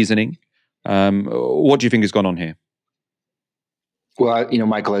the reasoning. What do you think has gone on here? Well,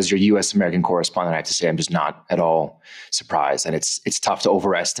 Michael, as your U.S. American correspondent, I have to say I'm just not at all surprised, and it's tough to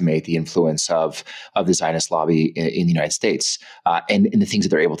overestimate the influence of the Zionist lobby in the United States and in the things that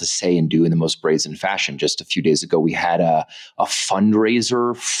they're able to say and do in the most brazen fashion. Just a few days ago, we had a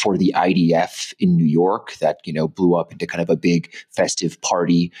fundraiser for the IDF in New York that blew up into kind of a big festive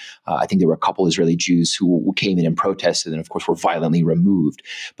party. I think there were a couple Israeli Jews who came in and protested, and of course were violently removed.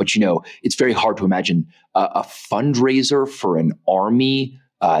 But it's very hard to imagine a fundraiser for an army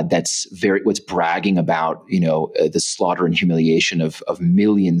that's bragging about the slaughter and humiliation of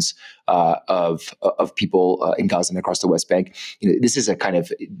millions of people in Gaza and across the West Bank. This is a kind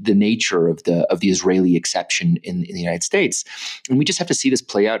of the nature of the Israeli exception in the United States, and we just have to see this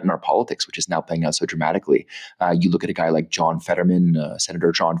play out in our politics, which is now playing out so dramatically. You look at a guy like John Fetterman,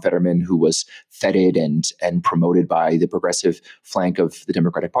 Senator John Fetterman, who was feted and promoted by the progressive flank of the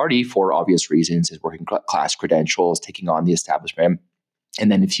Democratic Party for obvious reasons, his working class credentials, taking on the establishment. And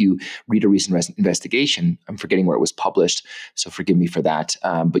then if you read a recent investigation, I'm forgetting where it was published, so forgive me for that,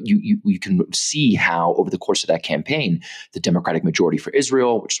 but you can see how over the course of that campaign, the Democratic Majority for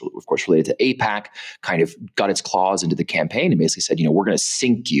Israel, which of course related to AIPAC, kind of got its claws into the campaign and basically said, we're going to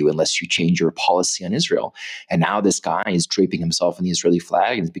sink you unless you change your policy on Israel. And now this guy is draping himself in the Israeli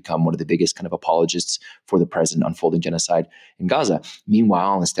flag and has become one of the biggest kind of apologists for the present unfolding genocide in Gaza.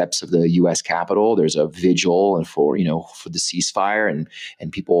 Meanwhile, on the steps of the U.S. Capitol, there's a vigil and for the ceasefire and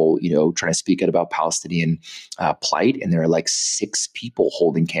people, trying to speak out about Palestinian plight, and there are like 6 people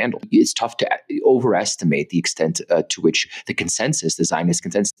holding candles. It's tough to overestimate the extent to which the Zionist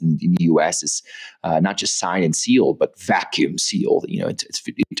consensus in the U.S. is not just signed and sealed, but vacuum sealed. It's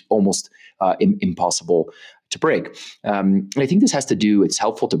almost impossible to break. And I think this has to do, it's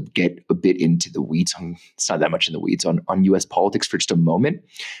helpful to get a bit into the weeds it's not that much in the weeds on US politics for just a moment.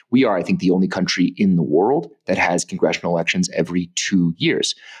 We are, I think, the only country in the world that has congressional elections every 2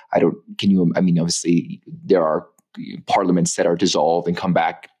 years. Obviously there are parliaments that are dissolved and come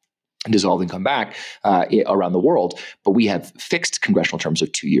back around the world, but we have fixed congressional terms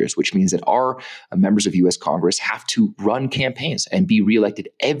of 2 years, which means that our members of U.S. Congress have to run campaigns and be reelected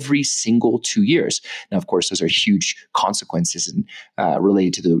every single 2 years. Now, of course, those are huge consequences and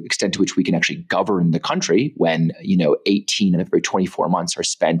related to the extent to which we can actually govern the country when 18 and every 24 months are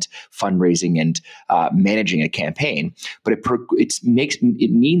spent fundraising and managing a campaign. But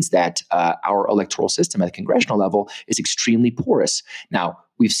it means that our electoral system at the congressional level is extremely porous. Now,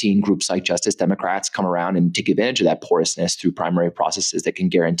 we've seen groups like Justice Democrats come around and take advantage of that porousness through primary processes that can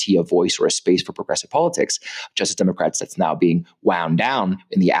guarantee a voice or a space for progressive politics. Justice Democrats that's now being wound down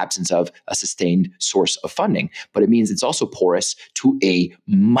in the absence of a sustained source of funding. But it means it's also porous to a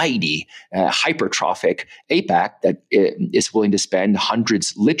mighty, hypertrophic AIPAC that is willing to spend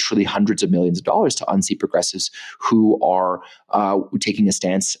literally hundreds of millions of dollars to unseat progressives who are taking a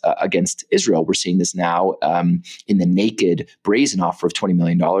stance against Israel. We're seeing this now in the naked, brazen offer of $20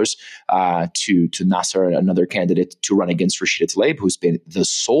 million to Nasser, another candidate to run against Rashida Tlaib, who's been the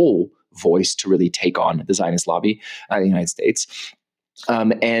sole voice to really take on the Zionist lobby in the United States.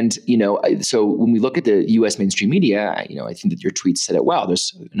 So when we look at the U.S. mainstream media, I think that your tweets said it well.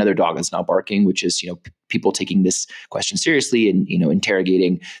 There's another dog that's now barking, which is, people taking this question seriously and,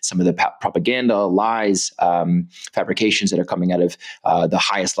 interrogating some of the propaganda, lies, fabrications that are coming out of the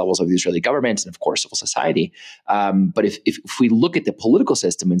highest levels of the Israeli government and, of course, civil society. But if we look at the political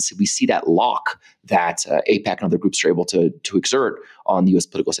system and we see that lock that AIPAC and other groups are able to exert on the U.S.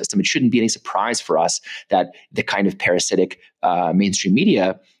 political system, it shouldn't be any surprise for us that the kind of parasitic mainstream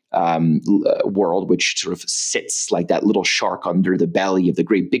media world, which sort of sits like that little shark under the belly of the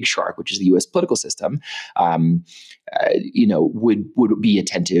great big shark, which is the U.S. political system, would be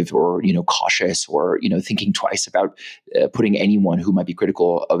attentive or, cautious or, thinking twice about putting anyone who might be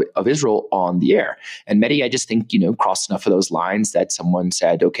critical of Israel on the air. And Mehdi, I just think, crossed enough of those lines that someone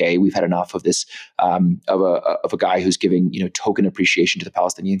said, okay, we've had enough of this, of a guy who's giving, token appreciation to the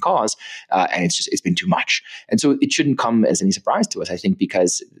Palestinian cause. And it's been too much. And so it shouldn't come as any surprise to us, I think,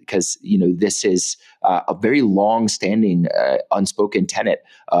 because this is a very long-standing unspoken tenet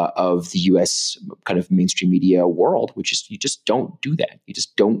of the U.S. kind of mainstream media world, which is you just don't do that. You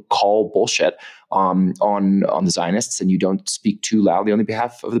just don't call bullshit on the Zionists, and you don't speak too loudly on the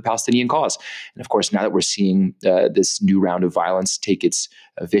behalf of the Palestinian cause. And of course, now that we're seeing this new round of violence take its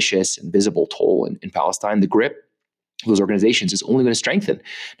vicious and visible toll in Palestine, the grip those organizations is only going to strengthen.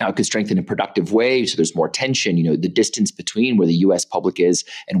 Now, it could strengthen in productive ways, so there's more tension. The distance between where the U.S. public is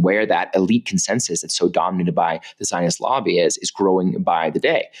and where that elite consensus that's so dominated by the Zionist lobby is growing by the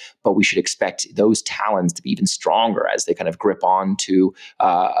day. But we should expect those talons to be even stronger as they kind of grip on to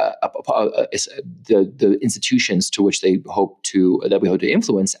the institutions to which we hope to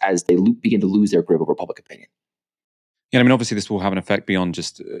influence as they begin to lose their grip over public opinion. Yeah, I mean, obviously this will have an effect beyond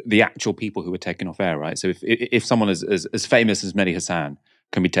just the actual people who are taken off air, right? So if someone as famous as Mehdi Hasan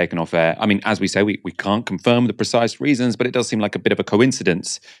can be taken off air, I mean, as we say, we can't confirm the precise reasons, but it does seem like a bit of a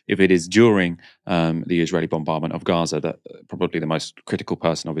coincidence if it is during the Israeli bombardment of Gaza that probably the most critical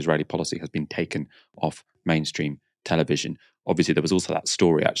person of Israeli policy has been taken off mainstream television. Obviously, there was also that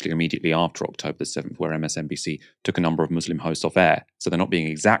story actually immediately after October the 7th where MSNBC took a number of Muslim hosts off air. So they're not being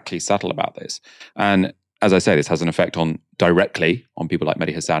exactly subtle about this. And as I say, this has an effect directly on people like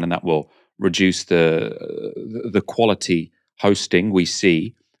Mehdi Hasan, and that will reduce the quality hosting we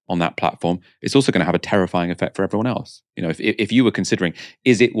see on that platform. It's also going to have a terrifying effect for everyone else. If you were considering,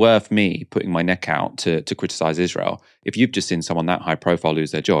 is it worth me putting my neck out to criticize Israel? If you've just seen someone that high profile lose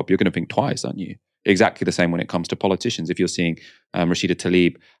their job, you're going to think twice, aren't you? Exactly the same when it comes to politicians. If you're seeing Rashida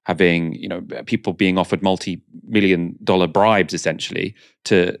Tlaib having, people being offered multi-million-dollar bribes essentially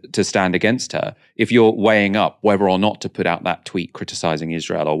to stand against her, if you're weighing up whether or not to put out that tweet criticizing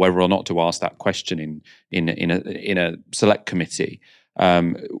Israel or whether or not to ask that question in a select committee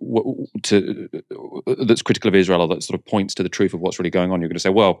that's critical of Israel or that sort of points to the truth of what's really going on, you're going to say,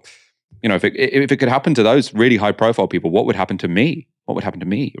 well, if it could happen to those really high-profile people, what would happen to me? What would happen to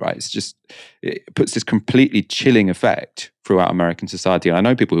me, right? It puts this completely chilling effect throughout American society. And I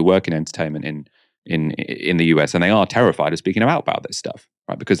know people who work in entertainment in the US, and they are terrified of speaking about this stuff,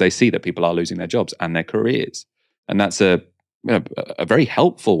 right? Because they see that people are losing their jobs and their careers. And that's a very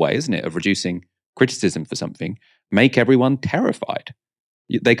helpful way, isn't it, of reducing criticism for something. Make everyone terrified.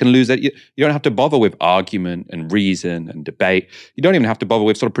 They can lose it. You don't have to bother with argument and reason and debate. You don't even have to bother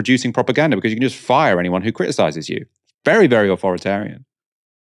with sort of producing propaganda because you can just fire anyone who criticizes you. Very, very authoritarian.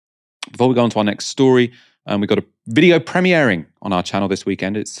 Before we go on to our next story, we've got a video premiering on our channel this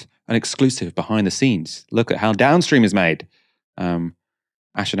weekend. It's an exclusive behind the scenes. Look at how Downstream is made.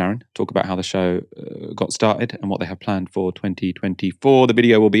 Ash and Aaron talk about how the show got started and what they have planned for 2024. The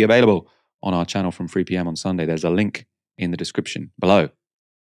video will be available on our channel from 3 p.m. on Sunday. There's a link in the description below.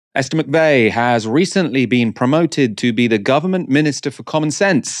 Esther McVey has recently been promoted to be the Government Minister for Common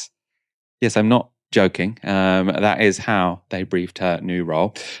Sense. Yes, I'm not joking. That is how they briefed her new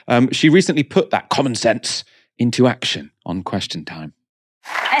role. She recently put that common sense into action on Question Time.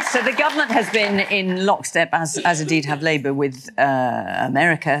 Esther, the government has been in lockstep, as indeed have Labour, with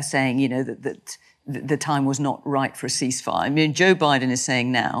America, saying, that the time was not right for a ceasefire. I mean, Joe Biden is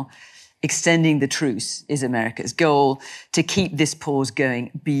saying now, extending the truce is America's goal, to keep this pause going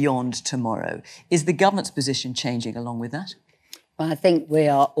beyond tomorrow. Is the government's position changing along with that? Well, I think we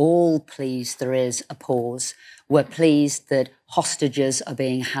are all pleased there is a pause. We're pleased that hostages are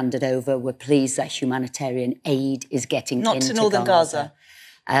being handed over. We're pleased that humanitarian aid is getting into Not to northern Gaza.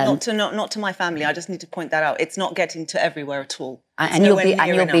 Not to my family. I just need to point that out. It's not getting to everywhere at all. And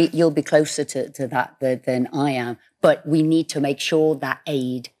you'll be closer to that than I am. But we need to make sure that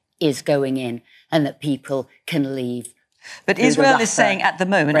aid is going in and that people can leave. But Israel is saying at the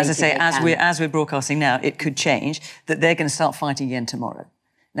moment, as I say, as we're broadcasting now, it could change, that they're going to start fighting again tomorrow.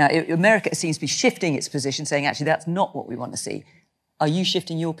 Now, America seems to be shifting its position, saying, actually, that's not what we want to see. Are you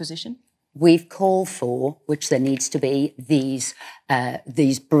shifting your position? We've called for, which there needs to be, these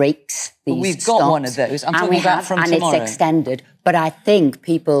breaks, these we've stops, got one of those. I'm talking about from tomorrow. And it's extended. But I think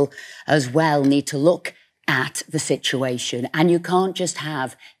people as well need to look at the situation. And you can't just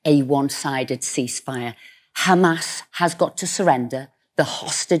have a one-sided ceasefire. Hamas has got to surrender. The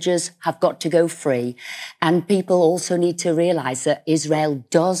hostages have got to go free. And people also need to realise that Israel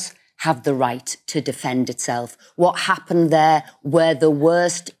does have the right to defend itself. What happened there were the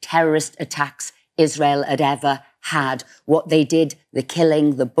worst terrorist attacks Israel had ever had what they did, the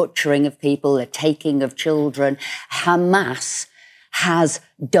killing, the butchering of people, the taking of children. Hamas has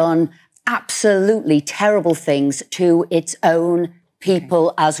done absolutely terrible things to its own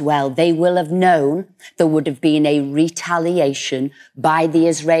people as well. They will have known there would have been a retaliation by the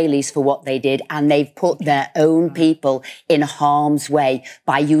Israelis for what they did, and they've put their own people in harm's way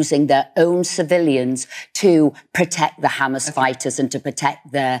by using their own civilians to protect the Hamas fighters and to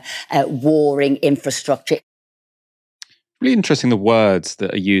protect their warring infrastructure. Really interesting the words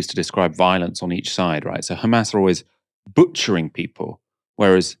that are used to describe violence on each side, right? So Hamas are always butchering people,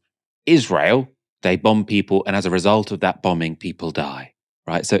 whereas Israel, they bomb people, and as a result of that bombing, people die,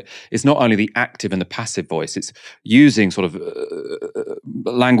 right? So it's not only the active and the passive voice, it's using sort of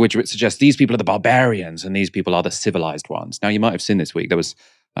language which suggests these people are the barbarians and these people are the civilized ones. Now, you might have seen this week, there was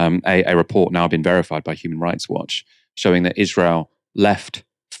a report now been verified by Human Rights Watch showing that Israel left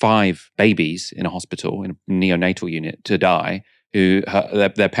 5 babies in a hospital, in a neonatal unit, to die, who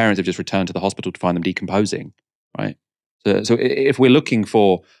their parents have just returned to the hospital to find them decomposing, right? So if we're looking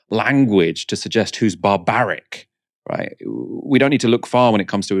for language to suggest who's barbaric, right, we don't need to look far when it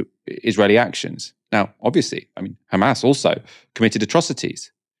comes to Israeli actions. Now, obviously, I mean, Hamas also committed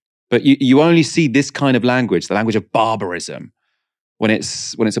atrocities, but you only see this kind of language, the language of barbarism, when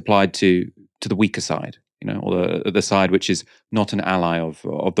it's applied to the weaker side, you know, or the side which is not an ally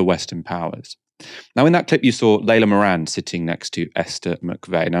of the Western powers. Now, in that clip, you saw Layla Moran sitting next to Esther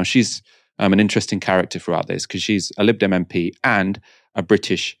McVey. Now, she's an interesting character throughout this because she's a Lib Dem MP and a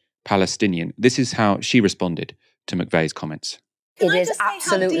British Palestinian. This is how she responded to McVey's comments. It is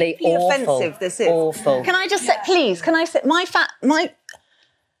absolutely awful. Offensive this is. Awful. Can I just say, please, can I say, my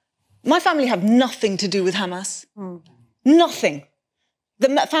family have nothing to do with Hamas. Nothing.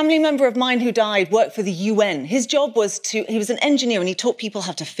 The family member of mine who died worked for the UN. His job was he was an engineer and he taught people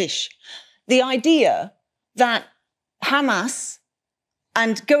how to fish. The idea that Hamas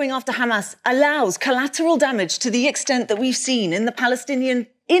and going after Hamas allows collateral damage to the extent that we've seen in the Palestinian,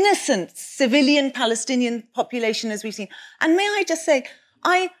 innocent civilian Palestinian population as we've seen. And may I just say,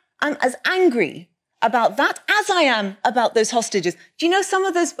 I am as angry about that as I am about those hostages. Do you know some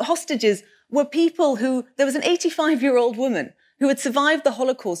of those hostages were people who, there was an 85-year-old woman who had survived the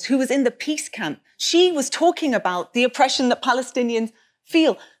Holocaust, who was in the peace camp. She was talking about the oppression that Palestinians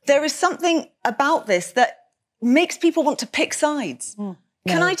feel. There is something about this that makes people want to pick sides.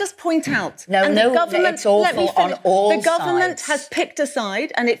 Can I just point out? The government, it's awful on all sides. The government has picked a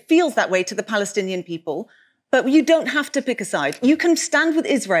side, and it feels that way to the Palestinian people, but you don't have to pick a side. You can stand with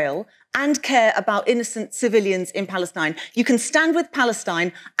Israel and care about innocent civilians in Palestine. You can stand with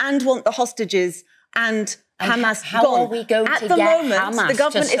Palestine and want the hostages and Hamas how gone. Are we going At to the get moment, Hamas the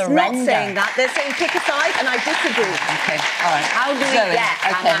government to is not saying that. They're saying pick a side, and I disagree. Okay, all right. How do we get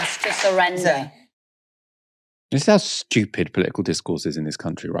Hamas to surrender? This is how stupid political discourse is in this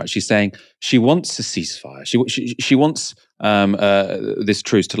country, right? She's saying she wants a ceasefire. She wants this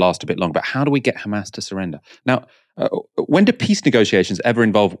truce to last a bit longer. But how do we get Hamas to surrender? Now, when do peace negotiations ever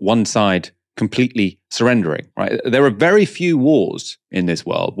involve one side completely surrendering, right? There are very few wars in this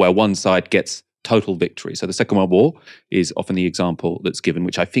world where one side gets total victory. So the Second World War is often the example that's given,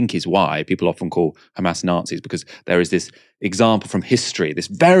 which I think is why people often call Hamas Nazis, because there is this example from history, this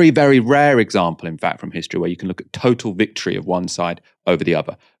very, very rare example, in fact, from history, where you can look at total victory of one side over the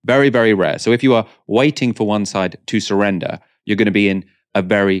other. Very, very rare. So if you are waiting for one side to surrender, you're going to be in a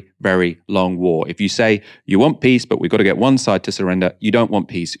very, very long war. If you say you want peace, but we've got to get one side to surrender, you don't want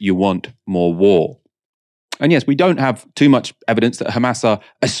peace, you want more war. And yes, we don't have too much evidence that Hamas are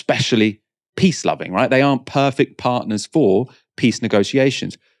especially peace-loving, right? They aren't perfect partners for peace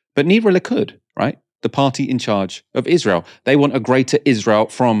negotiations. But neither are Likud, right? The party in charge of Israel. They want a greater Israel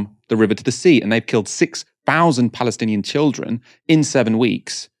from the river to the sea, and they've killed 6,000 Palestinian children in 7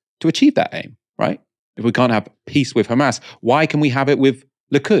 weeks to achieve that aim, right? If we can't have peace with Hamas, why can we have it with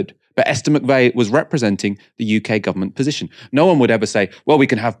Likud? But Esther McVey was representing the UK government position. No one would ever say, well, we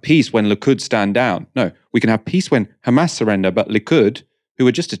can have peace when Likud stand down. No, we can have peace when Hamas surrender, but Likud, who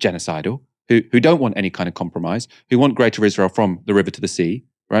are just as genocidal, who don't want any kind of compromise, who want greater Israel from the river to the sea,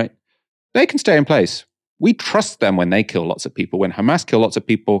 right? They can stay in place. We trust them when they kill lots of people. When Hamas kill lots of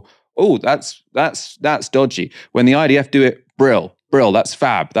people, oh, that's dodgy. When the IDF do it, brill, that's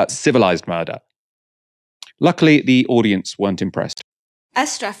fab, that's civilized murder. Luckily, the audience weren't impressed.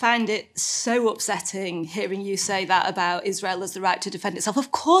 Esther, I find it so upsetting hearing you say that about Israel has the right to defend itself.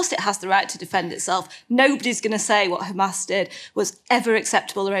 Of course it has the right to defend itself. Nobody's going to say what Hamas did was ever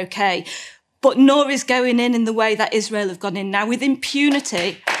acceptable or okay. But nor is going in the way that Israel have gone in now, with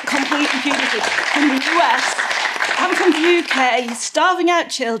impunity, complete impunity from the US I'm from the UK, starving out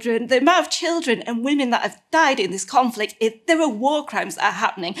children. The amount of children and women that have died in this conflict, there are war crimes that are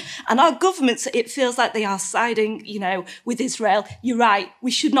happening. And our governments, it feels like they are siding, with Israel. You're right,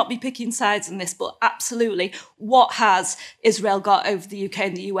 we should not be picking sides in this, but absolutely, what has Israel got over the UK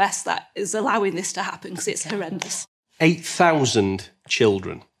and the US that is allowing this to happen? Because it's horrendous. 8,000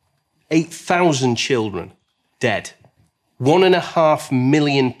 children. 8,000 children dead. 1.5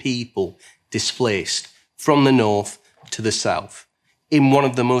 million people displaced from the north to the south in one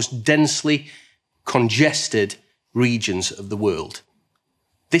of the most densely congested regions of the world.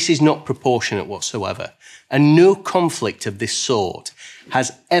 This is not proportionate whatsoever. And no conflict of this sort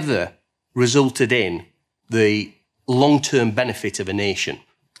has ever resulted in the long-term benefit of a nation.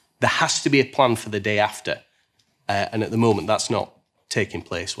 There has to be a plan for the day after. And at the moment, that's not taking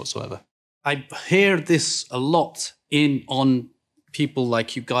place whatsoever. I hear this a lot on people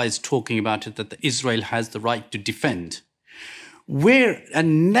like you guys talking about it, that Israel has the right to defend.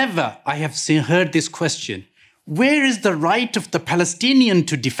 Never I have heard this question. Where is the right of the Palestinian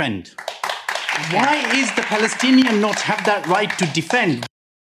to defend? Why is the Palestinian not have that right to defend?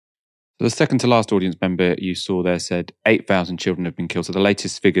 The second to last audience member you saw there said 8,000 children have been killed. So the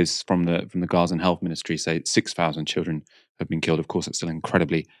latest figures from the Gaza Health Ministry say 6,000 children have been killed. Of course, it's still an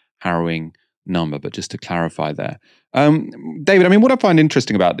incredibly harrowing number, but just to clarify there. David, what I find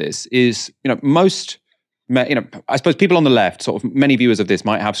interesting about this is, I suppose people on the left, sort of many viewers of this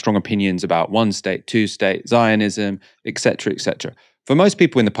might have strong opinions about one state, two state, Zionism, etc., etc. For most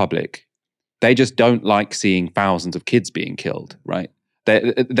people in the public, they just don't like seeing thousands of kids being killed, right?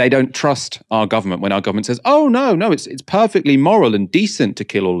 They don't trust our government when our government says, oh, no, it's perfectly moral and decent to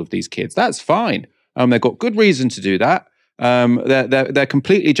kill all of these kids. That's fine. They've got good reason to do that. They're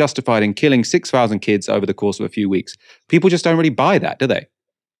completely justified in killing 6,000 kids over the course of a few weeks. People just don't really buy that, do they?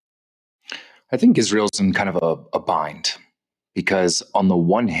 I think Israel's in kind of a bind because on the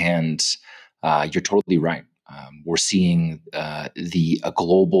one hand, you're totally right. We're seeing a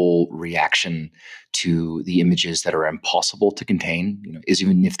global reaction to the images that are impossible to contain.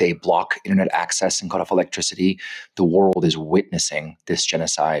 Even if they block internet access and cut off electricity, the world is witnessing this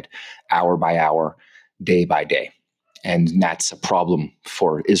genocide hour by hour, day by day. And that's a problem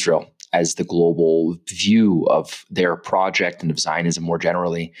for Israel as the global view of their project and of Zionism more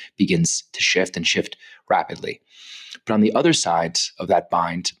generally begins to shift and shift rapidly. But on the other side of that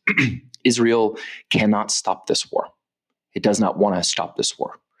bind, Israel cannot stop this war. It does not want to stop this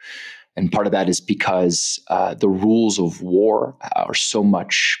war. And part of that is because the rules of war are so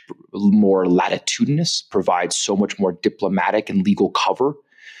much more latitudinous, provide so much more diplomatic and legal cover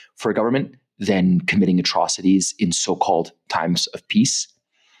for a government than committing atrocities in so-called times of peace.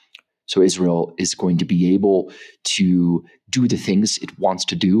 So Israel is going to be able to do the things it wants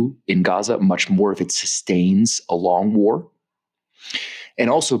to do in Gaza much more if it sustains a long war. And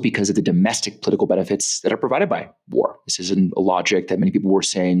also because of the domestic political benefits that are provided by war. This isn't a logic that many people were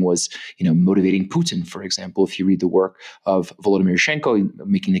saying was, motivating Putin, for example. If you read the work of Volodymyr Shenko,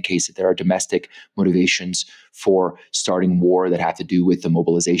 making the case that there are domestic motivations for starting war that have to do with the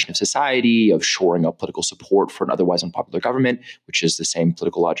mobilization of society, of shoring up political support for an otherwise unpopular government, which is the same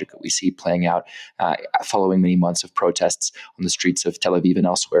political logic that we see playing out following many months of protests on the streets of Tel Aviv and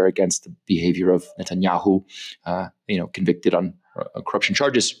elsewhere against the behavior of Netanyahu, convicted on corruption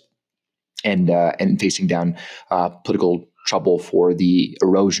charges and facing down political trouble for the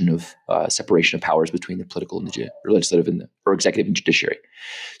erosion of separation of powers between the political and the legislative and or executive and judiciary.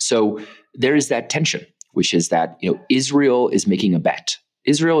 So there is that tension, which is that Israel is making a bet.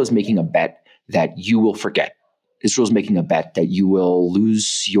 Israel is making a bet that you will forget. Israel is making a bet that you will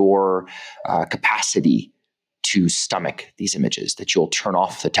lose your capacity to stomach these images, that you'll turn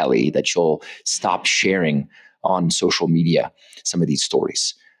off the telly, that you'll stop sharing on social media some of these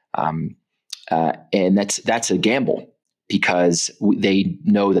stories. And that's a gamble because they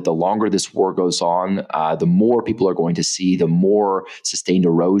know that the longer this war goes on, the more people are going to see, the more sustained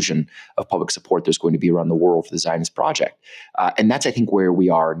erosion of public support there's going to be around the world for the Zionist project. And that's, I think, where we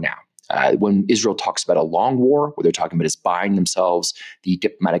are now. When Israel talks about a long war, what they're talking about is buying themselves the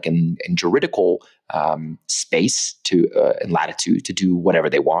diplomatic and juridical space and latitude to do whatever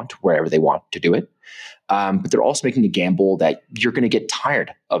they want, wherever they want to do it. But they're also making a gamble that you're going to get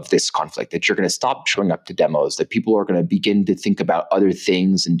tired of this conflict, that you're going to stop showing up to demos, that people are going to begin to think about other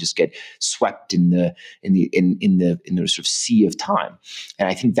things and just get swept in the sort of sea of time. And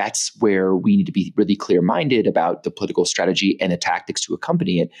I think that's where we need to be really clear-minded about the political strategy and the tactics to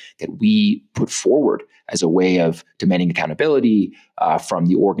accompany it that we put forward as a way of demanding accountability from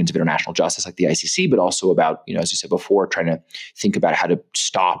the organs of international justice like the ICC, but also about, as you said before, trying to think about how to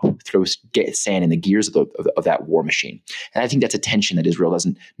stop, get sand in the gears of that war machine. And I think that's a tension that Israel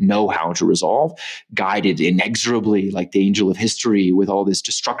doesn't know how to resolve, guided inexorably like the angel of history with all this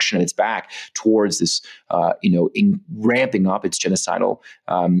destruction at its back towards this, ramping up its genocidal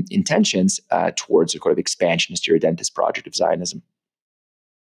intentions towards a kind of expansionist irredentist project of Zionism.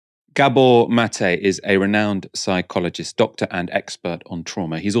 Gabor Mate is a renowned psychologist, doctor and expert on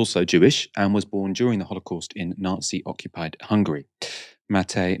trauma. He's also Jewish and was born during the Holocaust in Nazi-occupied Hungary.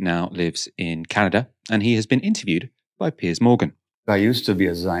 Mate now lives in Canada, and he has been interviewed by Piers Morgan. I used to be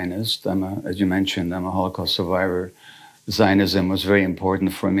a Zionist. As you mentioned, I'm a Holocaust survivor. Zionism was very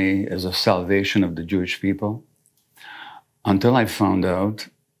important for me as a salvation of the Jewish people, until I found out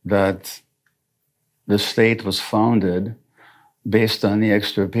that the state was founded based on the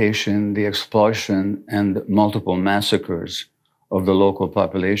extirpation, the exploitation, and multiple massacres of the local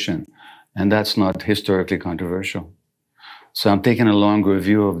population. And that's not historically controversial. So I'm taking a longer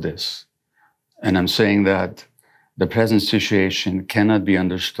view of this. And I'm saying that the present situation cannot be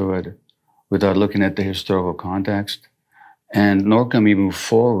understood without looking at the historical context, and nor can we move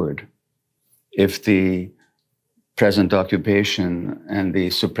forward if the present occupation and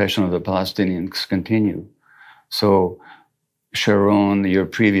the suppression of the Palestinians continue. So Sharon, your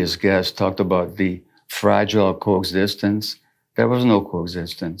previous guest, talked about the fragile coexistence. There was no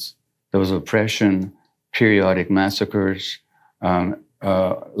coexistence. There was oppression, periodic massacres,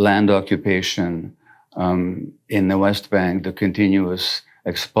 land occupation, in the West Bank, the continuous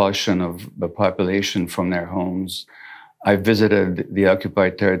expulsion of the population from their homes. I visited the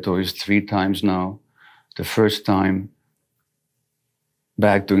occupied territories 3 times now. The first time,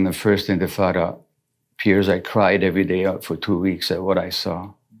 back during the first Intifada, Piers, I cried every day out for 2 weeks at what I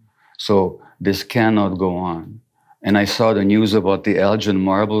saw. So this cannot go on. And I saw the news about the Elgin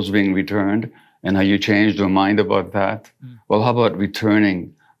marbles being returned and how you changed your mind about that. Well, how about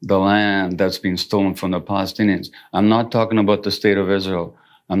returning the land that's been stolen from the Palestinians? I'm not talking about the state of Israel.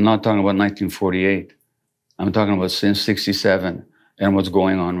 I'm not talking about 1948. I'm talking about since 67 and what's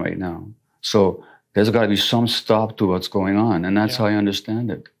going on right now. So there's got to be some stop to what's going on. And that's how I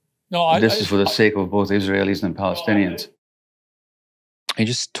understand it. This is for the sake of both Israelis and Palestinians. He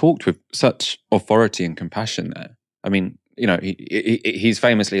just talked with such authority and compassion there. I mean, he's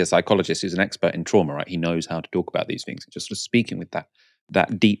famously a psychologist who's an expert in trauma, right? He knows how to talk about these things. Just sort of speaking with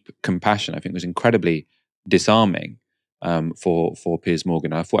that deep compassion, I think, was incredibly disarming for Piers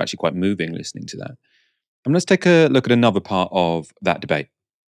Morgan. I thought actually quite moving listening to that. Let's take a look at another part of that debate.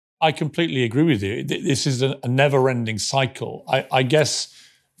 I completely agree with you. This is a never-ending cycle. I guess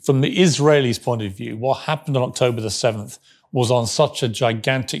from the Israelis' point of view, what happened on October the 7th was on such a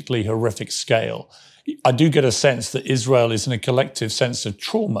gigantically horrific scale. I do get a sense that Israel is in a collective sense of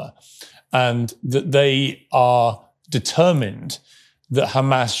trauma and that they are determined that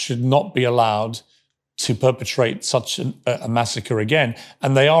Hamas should not be allowed to perpetrate such a massacre again.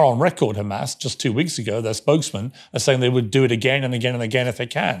 And they are on record, Hamas, just 2 weeks ago, their spokesman are saying they would do it again and again and again if they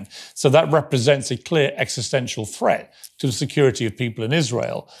can. So that represents a clear existential threat to the security of people in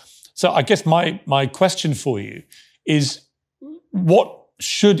Israel. So I guess my question for you is, what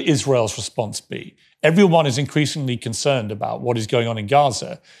should Israel's response be? Everyone is increasingly concerned about what is going on in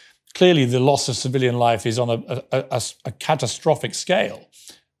Gaza. Clearly, the loss of civilian life is on a catastrophic scale.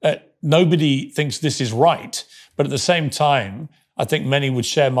 Nobody thinks this is right. But at the same time, I think many would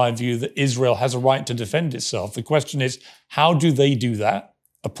share my view that Israel has a right to defend itself. The question is, how do they do that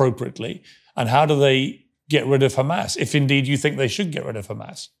appropriately? And how do they get rid of Hamas, if indeed you think they should get rid of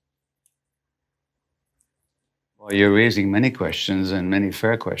Hamas? Well, you're raising many questions and many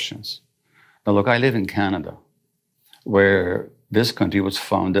fair questions. Now, look, I live in Canada, where this country was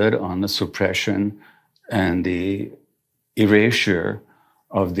founded on the suppression and the erasure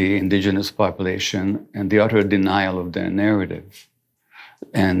of the indigenous population and the utter denial of their narrative.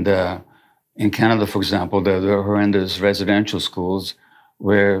 And in Canada, for example, there are horrendous residential schools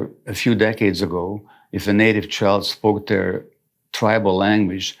where a few decades ago, if a native child spoke their tribal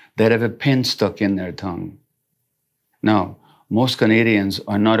language, they'd have a pin stuck in their tongue. Now, most Canadians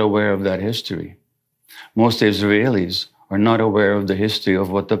are not aware of that history. Most Israelis are not aware of the history of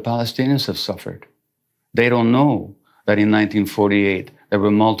what the Palestinians have suffered. They don't know that in 1948, there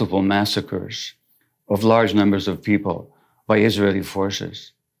were multiple massacres of large numbers of people by Israeli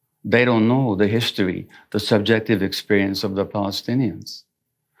forces. They don't know the history, the subjective experience of the Palestinians.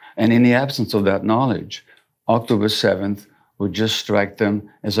 And in the absence of that knowledge, October 7th would just strike them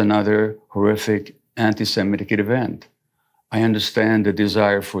as another horrific anti-Semitic event. I understand the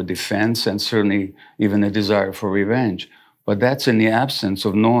desire for defense and certainly even a desire for revenge, but that's in the absence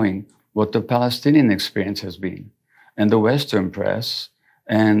of knowing what the Palestinian experience has been. And the Western press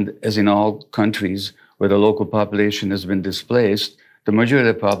And as in all countries where the local population has been displaced, the majority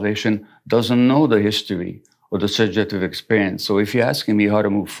of the population doesn't know the history or the subjective experience. So if you're asking me how to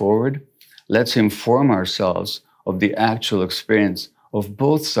move forward, let's inform ourselves of the actual experience of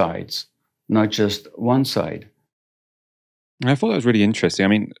both sides, not just one side. I thought that was really interesting. I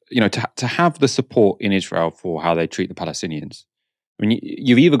mean, to have the support in Israel for how they treat the Palestinians, I mean,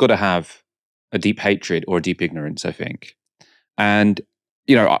 you've either got to have a deep hatred or a deep ignorance, I think. And,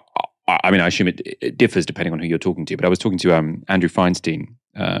 I assume it differs depending on who you're talking to, but I was talking to Andrew Feinstein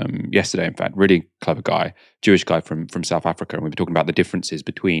yesterday, in fact, really clever guy, Jewish guy from South Africa, and we were talking about the differences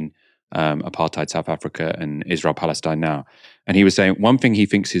between apartheid South Africa and Israel-Palestine now. And he was saying one thing he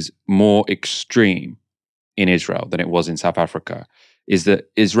thinks is more extreme in Israel than it was in South Africa is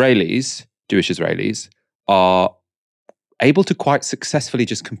that Israelis, Jewish Israelis, are able to quite successfully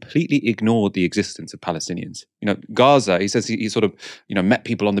just completely ignore the existence of Palestinians. Gaza, he says he sort of, met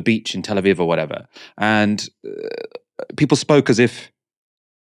people on the beach in Tel Aviv or whatever, and people spoke as if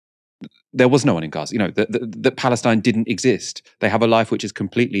there was no one in Gaza, that Palestine didn't exist. They have a life which is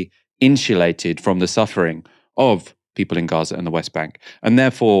completely insulated from the suffering of people in Gaza and the West Bank. And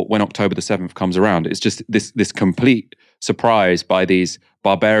therefore, when October the 7th comes around, it's just this complete surprise by these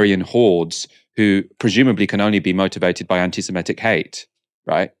barbarian hordes who presumably can only be motivated by anti-Semitic hate,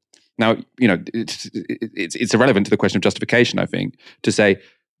 right? Now, it's irrelevant to the question of justification, I think, to say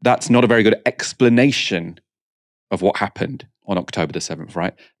that's not a very good explanation of what happened on October the 7th,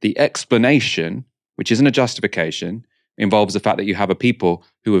 right? The explanation, which isn't a justification, involves the fact that you have a people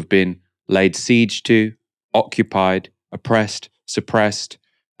who have been laid siege to, occupied, oppressed, suppressed,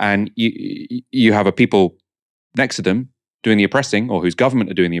 and you have a people next to them doing the oppressing, or whose government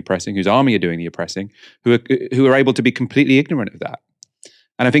are doing the oppressing, whose army are doing the oppressing, who are able to be completely ignorant of that.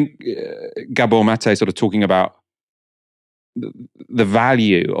 And I think Gabor Mate sort of talking about the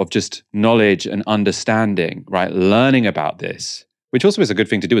value of just knowledge and understanding, right? Learning about this, which also is a good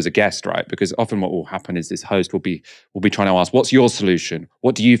thing to do as a guest, right? Because often what will happen is this host will be trying to ask, what's your solution?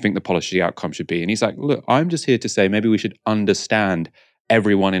 What do you think the policy outcome should be? And he's like, look, I'm just here to say maybe we should understand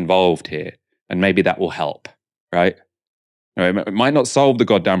everyone involved here, and maybe that will help, right? It might not solve the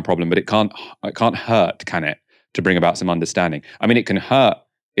goddamn problem, but it can't hurt, can it, to bring about some understanding? I mean, it can hurt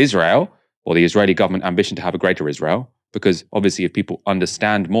Israel or the Israeli government ambition to have a greater Israel, because obviously if people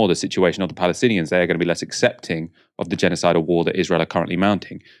understand more the situation of the Palestinians, they are going to be less accepting of the genocidal war that Israel are currently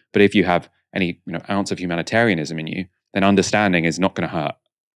mounting. But if you have any ounce of humanitarianism in you, then understanding is not going to hurt.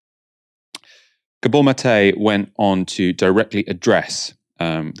 Gabor Mate went on to directly address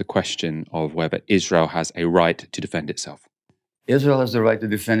the question of whether Israel has a right to defend itself. Israel has the right to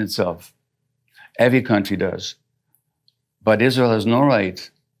defend itself. Every country does. But Israel has no right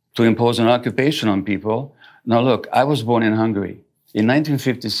to impose an occupation on people. Now look, I was born in Hungary. In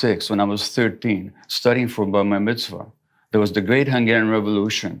 1956, when I was 13, studying for Bar Mitzvah, there was the Great Hungarian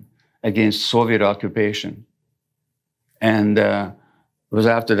Revolution against Soviet occupation. And it was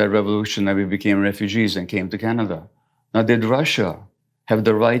after that revolution that we became refugees and came to Canada. Now, did Russia have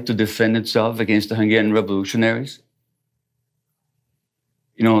the right to defend itself against the Hungarian revolutionaries?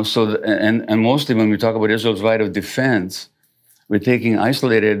 And mostly when we talk about Israel's right of defense, we're taking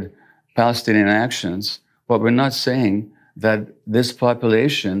isolated Palestinian actions, but we're not saying that this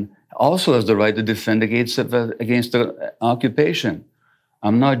population also has the right to defend against the occupation.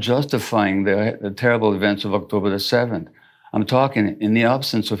 I'm not justifying the terrible events of October the 7th. I'm talking in the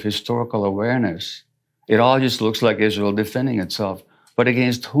absence of historical awareness. It all just looks like Israel defending itself. But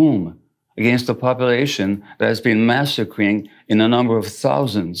against whom? Against the population that has been massacring in a number of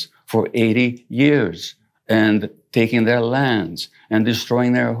thousands for 80 years and taking their lands and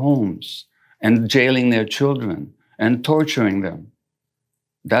destroying their homes and jailing their children and torturing them.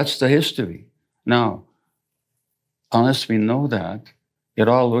 That's the history. Now, unless we know that, it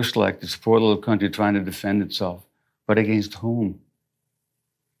all looks like this poor little country trying to defend itself. But against whom?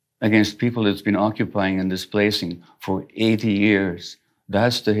 Against people it's been occupying and displacing for 80 years.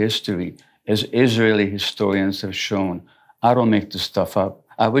 That's the history, as Israeli historians have shown. I don't make this stuff up.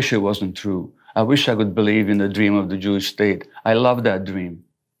 I wish it wasn't true. I wish I could believe in the dream of the Jewish state. I love that dream.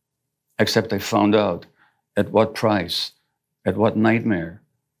 Except I found out at what price, at what nightmare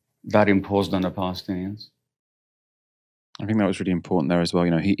that imposed on the Palestinians. I think that was really important there as well.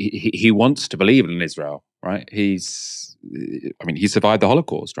 He wants to believe in Israel, right? He survived the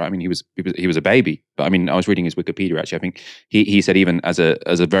Holocaust, right? I mean, he was a baby, but I mean, I was reading his Wikipedia actually. I think he said even as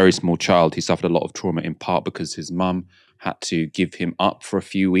a very small child, he suffered a lot of trauma in part because his mum had to give him up for a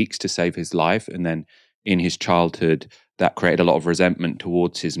few weeks to save his life, and then in his childhood, that created a lot of resentment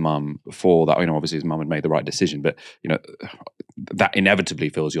towards his mum for that. Obviously his mum had made the right decision, but that inevitably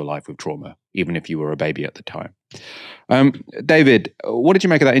fills your life with trauma, even if you were a baby at the time. David, what did you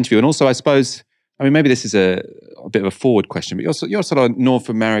make of that interview? And also, I suppose, maybe this is a bit of a forward question, but you're sort of North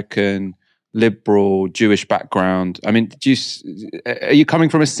American, liberal, Jewish background. Are you coming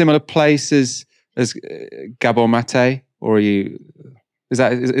from a similar place as Gabor Mate, or is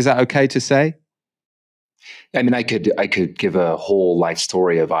that okay to say? I could give a whole life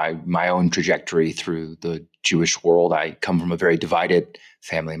story of my own trajectory through the Jewish world. I come from a very divided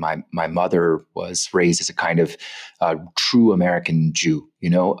family. My mother was raised as a kind of true American Jew,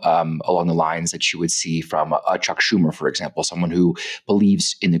 along the lines that you would see from a Chuck Schumer, for example, someone who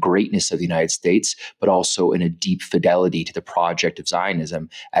believes in the greatness of the United States, but also in a deep fidelity to the project of Zionism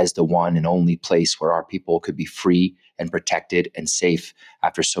as the one and only place where our people could be free and protected and safe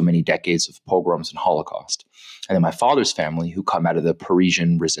after so many decades of pogroms and Holocaust. And then my father's family, who come out of the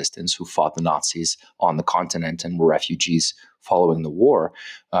Parisian resistance, who fought the Nazis on the continent and were refugees following the war,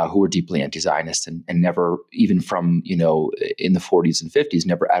 who were deeply anti-Zionist and never, even from, in the 40s and 50s,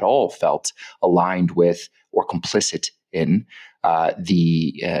 never at all felt aligned with or complicit in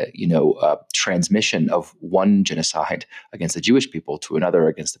the transmission of one genocide against the Jewish people to another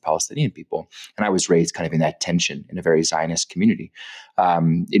against the Palestinian people. And I was raised kind of in that tension in a very Zionist community.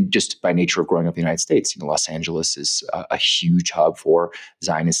 Just by nature of growing up in the United States, Los Angeles is a huge hub for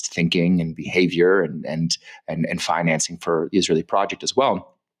Zionist thinking and behavior and financing for the Israeli project as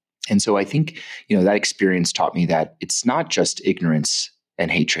well. And so I think, that experience taught me that it's not just ignorance and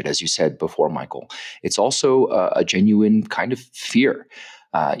hatred, as you said before, Michael. It's also a genuine kind of fear.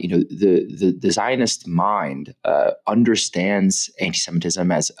 The Zionist mind understands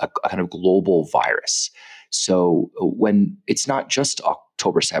anti-Semitism as a kind of global virus. So when it's not just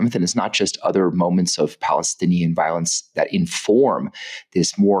October 7th, and it's not just other moments of Palestinian violence that inform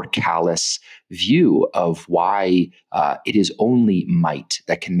this more callous view of why it is only might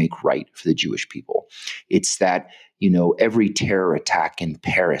that can make right for the Jewish people. It's that every terror attack in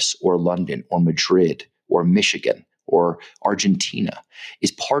Paris or London or Madrid or Michigan or Argentina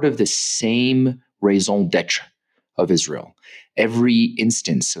is part of the same raison d'etre of Israel. Every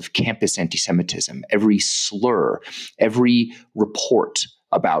instance of campus anti-Semitism, every slur, every report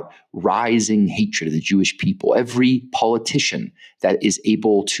about rising hatred of the Jewish people, every politician that is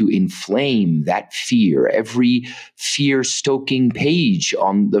able to inflame that fear, every fear-stoking page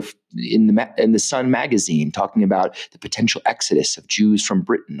in the Sun magazine talking about the potential exodus of Jews from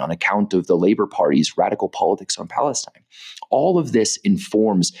Britain on account of the Labour Party's radical politics on Palestine. All of this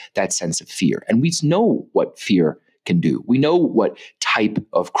informs that sense of fear. And we know what fear can do. We know what type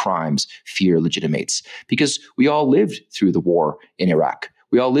of crimes fear legitimates because we all lived through the war in Iraq.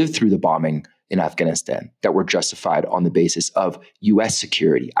 We all lived through the bombing in Afghanistan that were justified on the basis of U.S.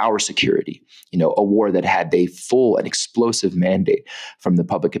 security, our security, a war that had a full and explosive mandate from the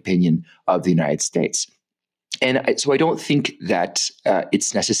public opinion of the United States. And so I don't think that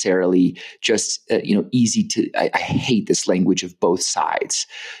it's necessarily just, easy to, I hate this language of both sides,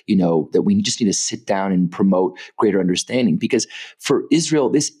 that we just need to sit down and promote greater understanding. Because for Israel,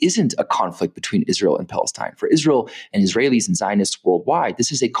 this isn't a conflict between Israel and Palestine. For Israel and Israelis and Zionists worldwide,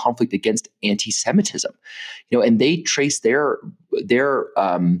 this is a conflict against anti-Semitism, and they trace their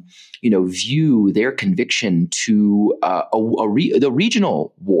view, their conviction to the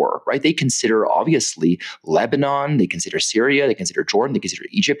regional war, right? They consider, obviously, Lebanon, they consider Syria, they consider Jordan, they consider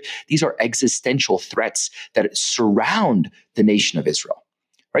Egypt. These are existential threats that surround the nation of Israel.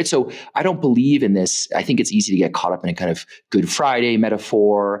 Right. So I don't believe in this. I think it's easy to get caught up in a kind of Good Friday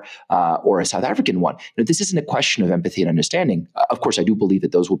metaphor or a South African one. This isn't a question of empathy and understanding. Of course, I do believe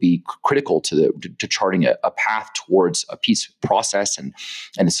that those will be critical to charting a path towards a peace process and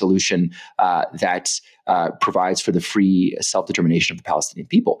a solution that provides for the free self-determination of the Palestinian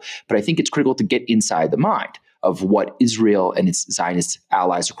people. But I think it's critical to get inside the mind of what Israel and its Zionist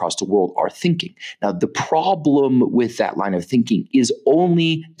allies across the world are thinking. Now, the problem with that line of thinking is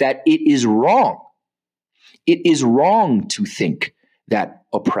only that it is wrong. It is wrong to think that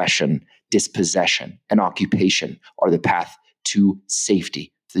oppression, dispossession, and occupation are the path to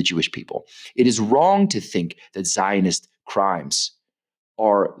safety for the Jewish people. It is wrong to think that Zionist crimes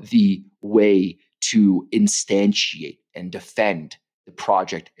are the way to instantiate and defend the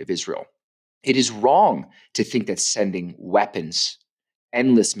project of Israel. It is wrong to think that sending weapons,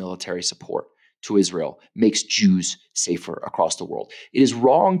 endless military support to Israel makes Jews safer across the world. It is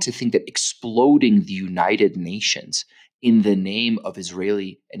wrong to think that exploding the United Nations in the name of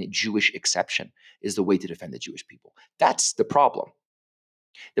Israeli and Jewish exception is the way to defend the Jewish people. That's the problem.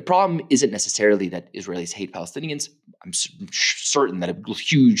 The problem isn't necessarily that Israelis hate Palestinians. I'm certain that a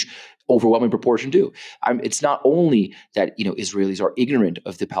huge, overwhelming proportion do. It's not only that Israelis are ignorant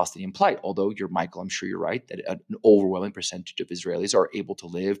of the Palestinian plight, although Michael, I'm sure you're right that an overwhelming percentage of Israelis are able to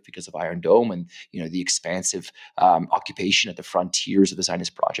live because of Iron Dome and the expansive occupation at the frontiers of the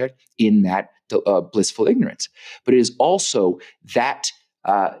Zionist project in that blissful ignorance. But it is also that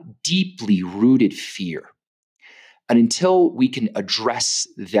deeply rooted fear. And until we can address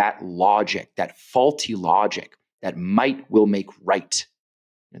that logic, that faulty logic, that might will make right.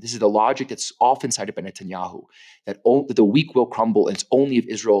 This is the logic that's often cited by Netanyahu, that the weak will crumble, and it's only if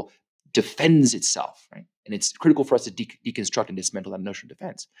Israel defends itself, right? And it's critical for us to deconstruct and dismantle that notion of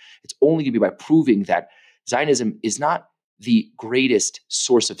defense. It's only going to be by proving that Zionism is not the greatest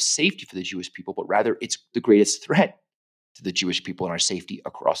source of safety for the Jewish people, but rather it's the greatest threat to the Jewish people and our safety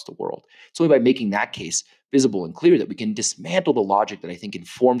across the world. It's only by making that case visible and clear that we can dismantle the logic that I think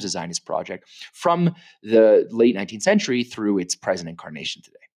informs the Zionist project from the late 19th century through its present incarnation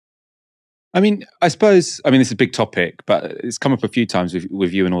today. I suppose this is a big topic, but it's come up a few times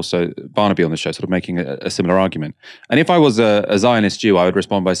with you and also Barnaby on the show, sort of making a similar argument. And if I was a Zionist Jew, I would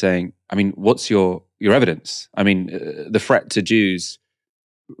respond by saying, what's your evidence? The threat to Jews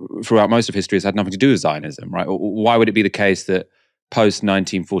throughout most of history has had nothing to do with Zionism, right? Why would it be the case that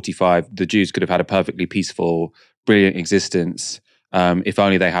post-1945 the Jews could have had a perfectly peaceful, brilliant existence if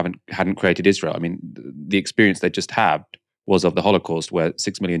only they hadn't created Israel? The experience they just had was of the Holocaust, where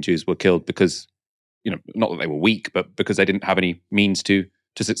 6 million Jews were killed because, not that they were weak, but because they didn't have any means to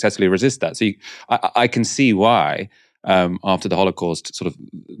successfully resist that. So I can see why after the Holocaust, sort of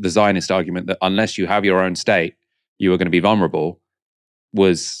the Zionist argument that unless you have your own state, you are going to be vulnerable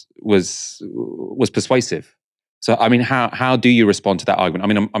was persuasive. So, how do you respond to that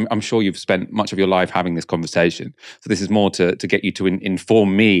argument? I'm sure you've spent much of your life having this conversation. So this is more to get you to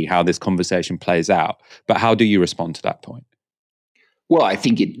inform me how this conversation plays out. But how do you respond to that point? Well, I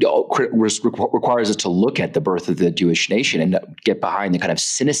think it requires us to look at the birth of the Jewish nation and get behind the kind of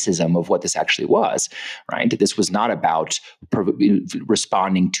cynicism of what this actually was, right? That this was not about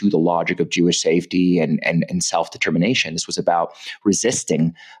responding to the logic of Jewish safety and self-determination. This was about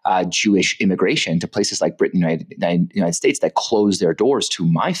resisting Jewish immigration to places like Britain and the United States that closed their doors to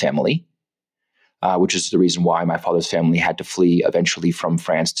my family, which is the reason why my father's family had to flee eventually from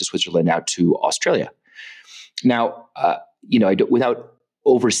France to Switzerland out to Australia. Now, without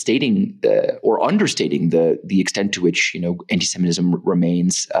overstating or understating the extent to which anti-Semitism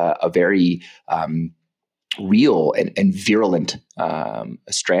remains a very real and virulent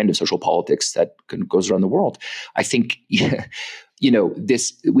strand of social politics that goes around the world, I think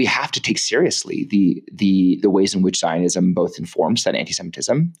we have to take seriously the ways in which Zionism both informs that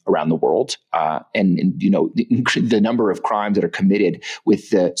anti-Semitism around the world, and the number of crimes that are committed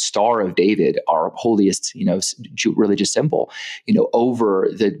with the Star of David, our holiest religious symbol, over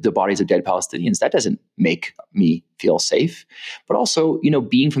the bodies of dead Palestinians. That doesn't make me feel safe. But also,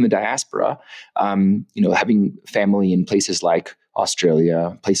 being from the diaspora, having family in places like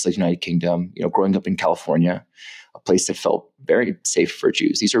Australia, places like the United Kingdom, growing up in California, a place that felt very safe for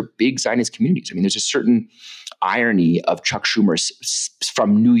Jews. These are big Zionist communities. There's a certain irony of Chuck Schumer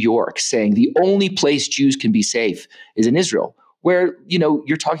from New York saying the only place Jews can be safe is in Israel, where,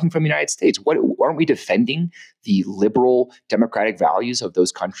 you're talking from the United States. Aren't we defending the liberal democratic values of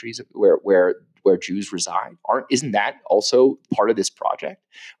those countries where Jews reside? Isn't that also part of this project,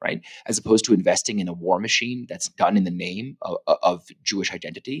 right? As opposed to investing in a war machine that's done in the name of Jewish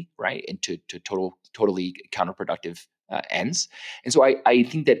identity, right? And to totally counterproductive ends. And so I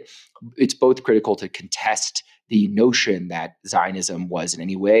think that it's both critical to contest the notion that Zionism was in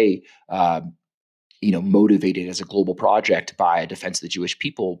any way motivated as a global project by a defense of the Jewish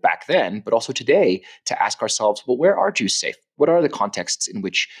people back then, but also today to ask ourselves, well, where are Jews safe? What are the contexts in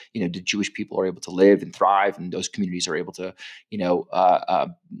which, the Jewish people are able to live and thrive and those communities are able to,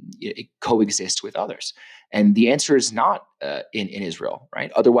 coexist with others? And the answer is not in Israel, right?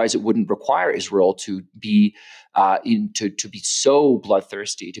 Otherwise, it wouldn't require Israel to be to be so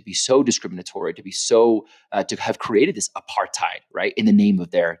bloodthirsty, to be so discriminatory, to be so to have created this apartheid, right, in the name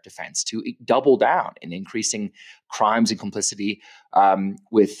of their defense, to double down in increasing crimes and complicity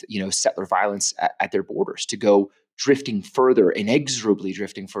with settler violence at their borders, to go drifting further, inexorably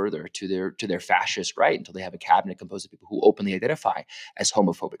drifting further to their fascist right until they have a cabinet composed of people who openly identify as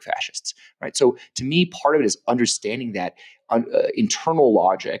homophobic fascists, right? So to me, part of it is understanding that internal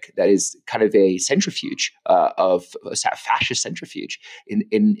logic that is kind of a centrifuge of a fascist centrifuge in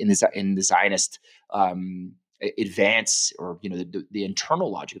the Zionist advance, or the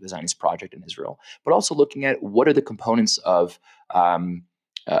internal logic of the Zionist project in Israel, but also looking at what are the components of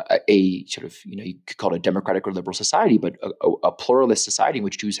a sort of, you could call it a democratic or liberal society, but a pluralist society in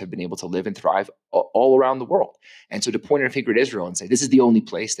which Jews have been able to live and thrive all around the world. And so to point our finger at Israel and say, this is the only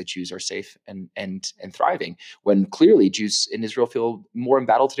place that Jews are safe and thriving, when clearly Jews in Israel feel more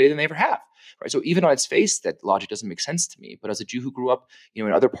embattled today than they ever have. Right? So even on its face, that logic doesn't make sense to me. But as a Jew who grew up,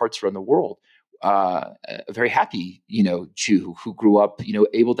 in other parts around the world, a very happy, Jew who grew up,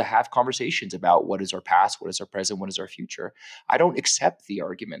 able to have conversations about what is our past, what is our present, what is our future. I don't accept the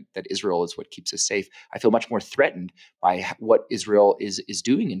argument that Israel is what keeps us safe. I feel much more threatened by what Israel is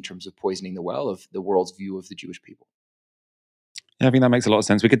doing in terms of poisoning the well of the world's view of the Jewish people. Yeah, I think that makes a lot of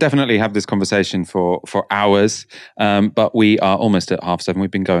sense. We could definitely have this conversation for hours, but we are almost at 7:30.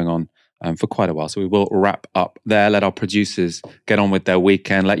 We've been going on for quite a while. So we will wrap up there, let our producers get on with their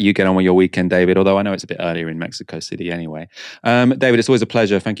weekend, let you get on with your weekend, David, although I know it's a bit earlier in Mexico City anyway. David, it's always a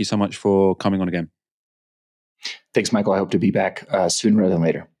pleasure. Thank you so much for coming on again. Thanks, Michael. I hope to be back sooner rather than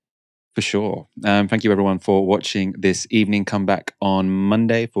later. For sure. Thank you everyone for watching this evening. Come back on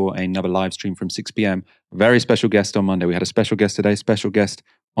Monday for another live stream from 6 p.m. Very special guest on Monday. We had a special guest today, special guest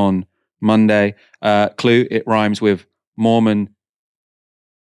on Monday. Clue, it rhymes with Mormon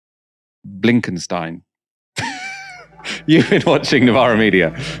Blinkenstein. You've been watching Novara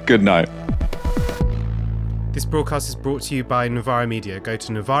Media. Good night. This broadcast is brought to you by Novara Media. Go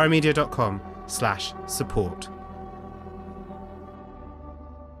to novaramedia.com/support.